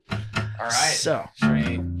 All right. So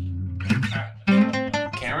Sweet.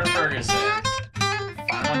 Cameron Ferguson.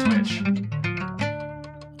 Find him on Twitch.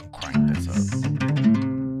 Crank this up.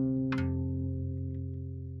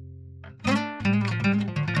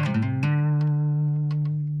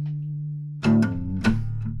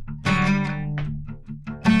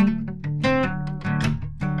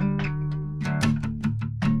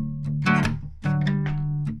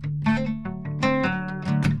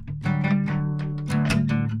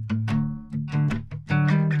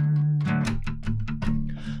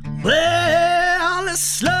 well, a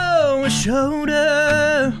slow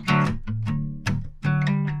shoulder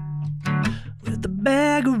with a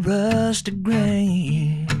bag of rusted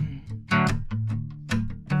grain.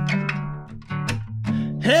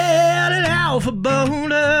 Held it out for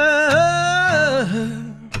boulder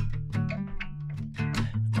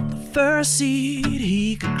on the first seat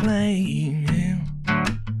he could claim.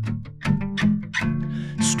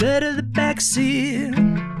 Straight to the back seat,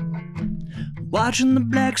 watching the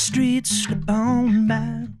black streets slip on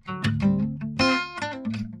by.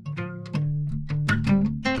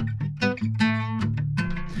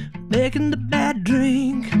 Making the bad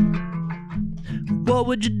drink. What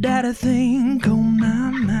would your daddy think? Oh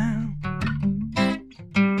my, my.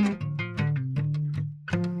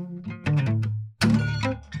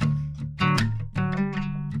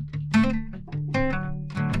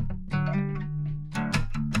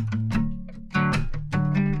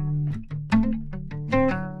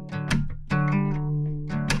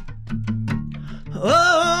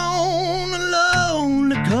 On a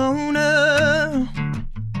lonely corner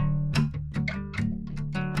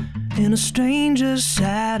in a stranger's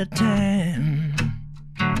side of town.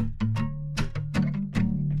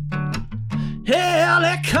 Hell,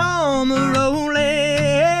 they come rolling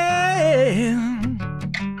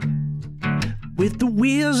with the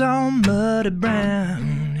wheels on muddy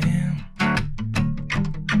brown. Yeah.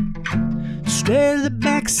 Straight to the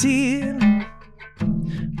backseat,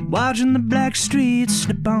 watching the black streets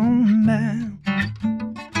slip on by.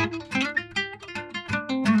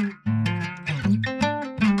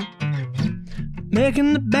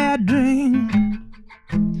 Making the bad drink.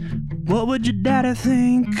 What would your daddy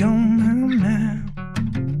think? Oh my, my.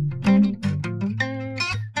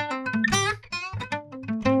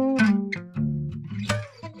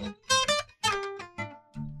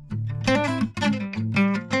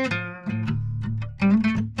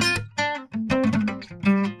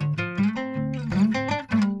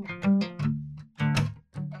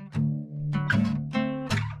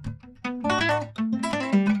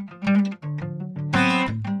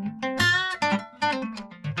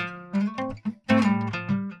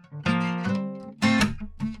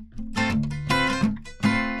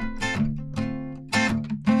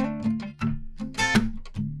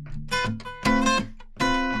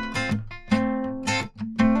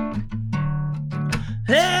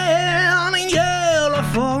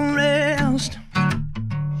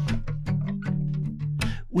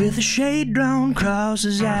 the shade drawn across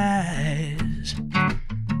his eyes.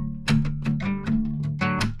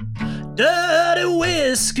 Dirty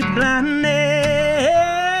whiskey blindness.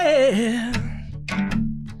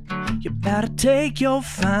 You better take your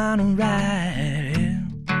final ride.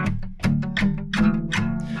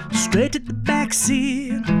 Straight to the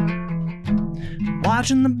backseat,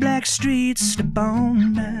 watching the black streets slip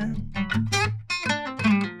on by.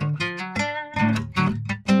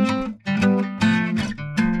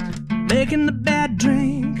 Making the bad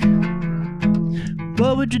drink.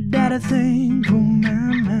 What would your daddy think? Oh, my,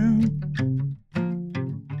 my.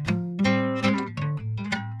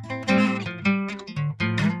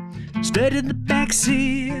 Straight in the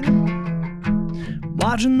backseat,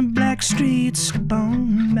 watching the black streets slip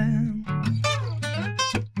on by.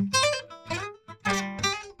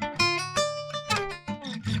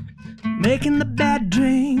 Making the bad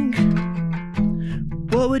drink.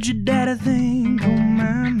 What would your daddy think? Oh,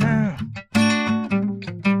 my, my.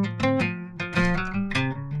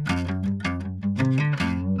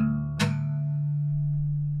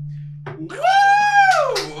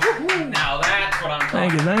 Now that's what I'm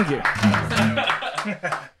Thank talking you, thank you.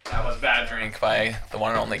 That was Bad Drink by the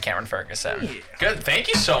one and only Cameron Ferguson. Good. Thank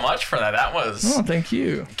you so much for that. That was Oh, thank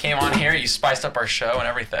you. came on here. You spiced up our show and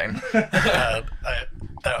everything.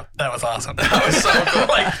 That was awesome. That was so cool.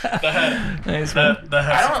 Like Nice, man.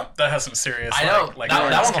 That has some serious. I know like that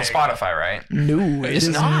one's on landscape. Spotify, right? No, it It's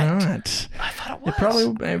is not. not. I thought it was.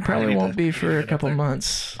 It probably won't be for a couple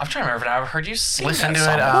months. I'm trying to remember now. I've heard you sing Listen that to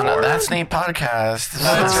song it on before. That's Neat Podcast.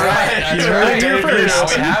 That's right. That's You heard right. it here Now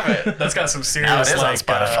first. we have it. That's got some Now serious it is on like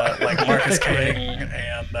Spotify. like Marcus King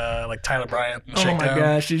and like Tyler Bryant. And Oh my Shakedown.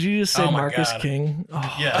 gosh, did you just say Oh my Marcus God. King?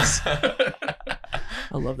 Oh, Yes.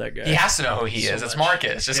 I love that guy. He has to know who he is. It's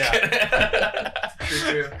Marcus. Just Yeah. kidding.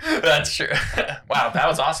 That's true. Wow, that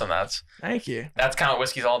was awesome. That's Thank you. kind of what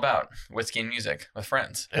whiskey's all about. Whiskey and music with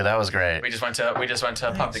friends. Dude, that was great. We just went to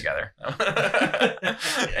a pub together.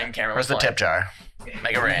 And Cameron Where's was the tip jar?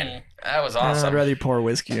 Make it rain. That was I'd awesome. rather you pour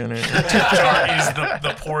whiskey in it. Jar is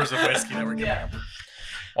the pours of whiskey that we're giving him.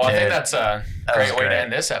 Well, I think Dude, that's a that great was way great. to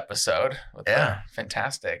end this episode. With Yeah.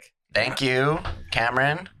 Fantastic. Thank you,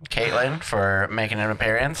 Cameron, Caitlin, for making an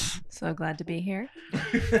appearance. So glad to be here.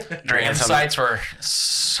 Your Drinking some. insights were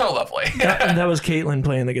so lovely. That was Caitlin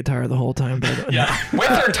playing the guitar the whole time. But Yeah. With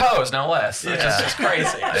her toes, no less. It's Yeah. just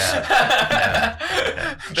crazy.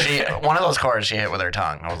 She one of those chords she hit with her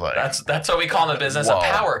tongue. I was like, That's what we call in the business whoa, a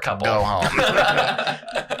power couple. Go home.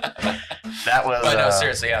 That was. But no,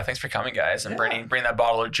 seriously, yeah. Thanks for coming, guys, and bring that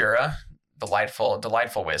bottle of Jura,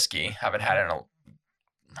 delightful whiskey. Haven't had it in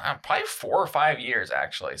probably 4 or 5 years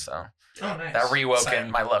actually. So oh, nice. that rewoken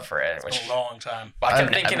Same. my love for it. Which It's a long time. I kept I've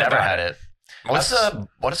thinking never about had it.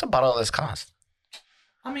 What does a bottle of this cost?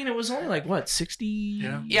 I mean, it was only like what 60.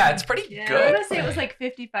 Yeah. Yeah, it's pretty Yeah, I good. want to say it was like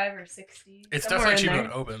 55 or 60. It's somewhere definitely in cheaper there.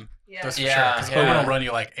 than Open. Yeah. That's for Yeah, sure. Because yeah. Open will run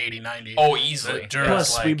you like 80, 90. Oh, easily. Jura's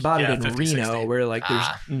Plus, we like, bought it yeah, in 50, Reno, 60. where like there's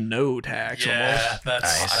Ah. no tax Yeah, almost.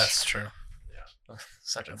 that's Nice. true.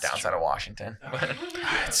 Such a downside of Washington.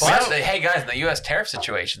 It's- Well, hey guys, the U.S. tariff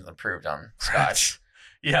situation's improved on Scotch.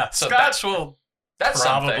 Yeah, So Scotch will That's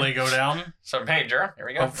probably something. go down, So hey, Jura, here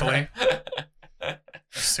we go. Hopefully.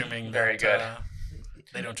 assuming Very that, good.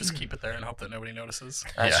 they don't just keep it there and hope that nobody notices.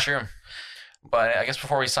 That's true. But I guess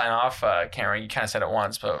before we sign off, Cameron, you kind of said it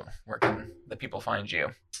once, but where can the people find you?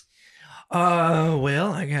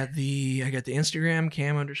 Well, I got the Instagram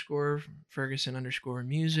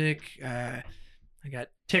Cam_Ferguson_music. I got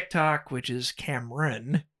TikTok, which is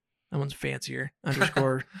Cameron. That one's fancier.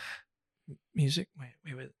 _ music.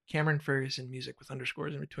 Wait. Cameron Ferguson music with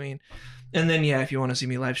underscores in between. And then if you want to see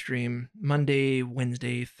me live stream Monday,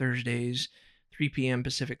 Wednesday, Thursdays, 3 p.m.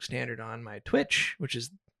 Pacific Standard on my Twitch, which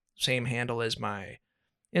is same handle as my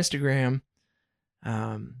Instagram.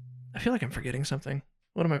 I feel like I'm forgetting something.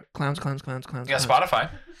 What am I? Clowns. You got clowns. Spotify.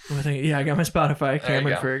 Yeah, I got my Spotify, There you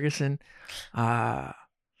Cameron go. Ferguson.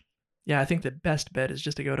 Yeah, I think the best bet is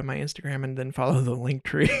just to go to my Instagram and then follow the link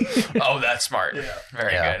tree. Oh, that's smart.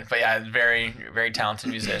 Very Yeah. good. But yeah, very, very talented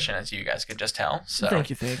musician, as you guys could just tell. So Thank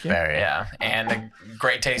you. Very. yeah, and a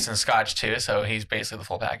great taste in Scotch too. So he's basically the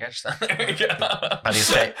full package. So there you go. But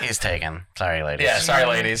he's taken. Sorry, ladies. Yeah, sorry,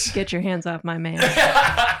 ladies. Get your hands off my man.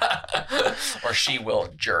 Or she will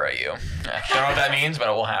Jura you. I don't know what that means, but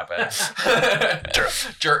it will happen.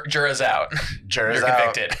 Jura's out. Jura's You're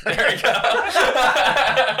out. convicted. There you go.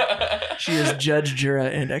 She is judge, jura,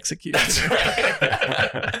 and executed. That's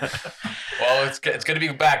right. Well, it's good to be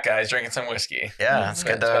back, guys, drinking some whiskey. Yeah, it's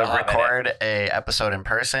good It's been a to hot record a episode in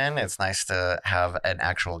person. It's nice to have an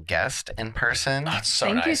actual guest in person. Oh, it's so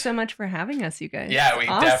Thank nice. you so much for having us, you guys. Yeah, we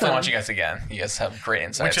definitely Awesome. want you guys again. You guys have great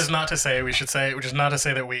insights. Which is not to say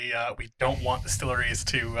that we don't want distilleries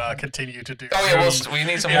to continue to do. Oh yeah, we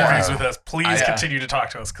need some more. interviews with us. Please Yeah. continue to talk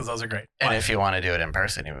to us because those are great. And if you want to do it in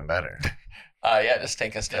person, even better. Yeah, just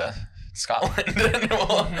take us to Scotland and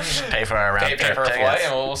we'll Pay for our round pay trip for a tickets. flight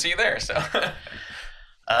and we'll see you there. So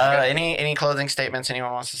Any closing statements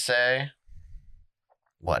anyone wants to say?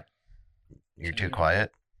 What? You're too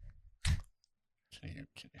quiet? Can you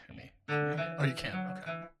hear me? Oh, you can.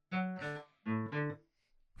 Okay.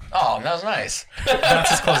 oh, that was nice. That's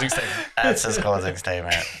his closing statement. That's his closing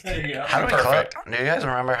statement. There you go. How do we close? Perfect. Do you guys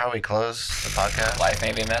remember how we close the podcast? Life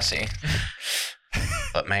may be messy.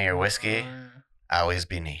 But may your whiskey always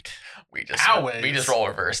be neat. We just Always. roll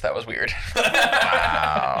reverse. That was weird.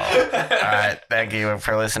 Wow. All right. Thank you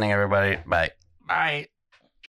for listening, everybody. Bye. Bye.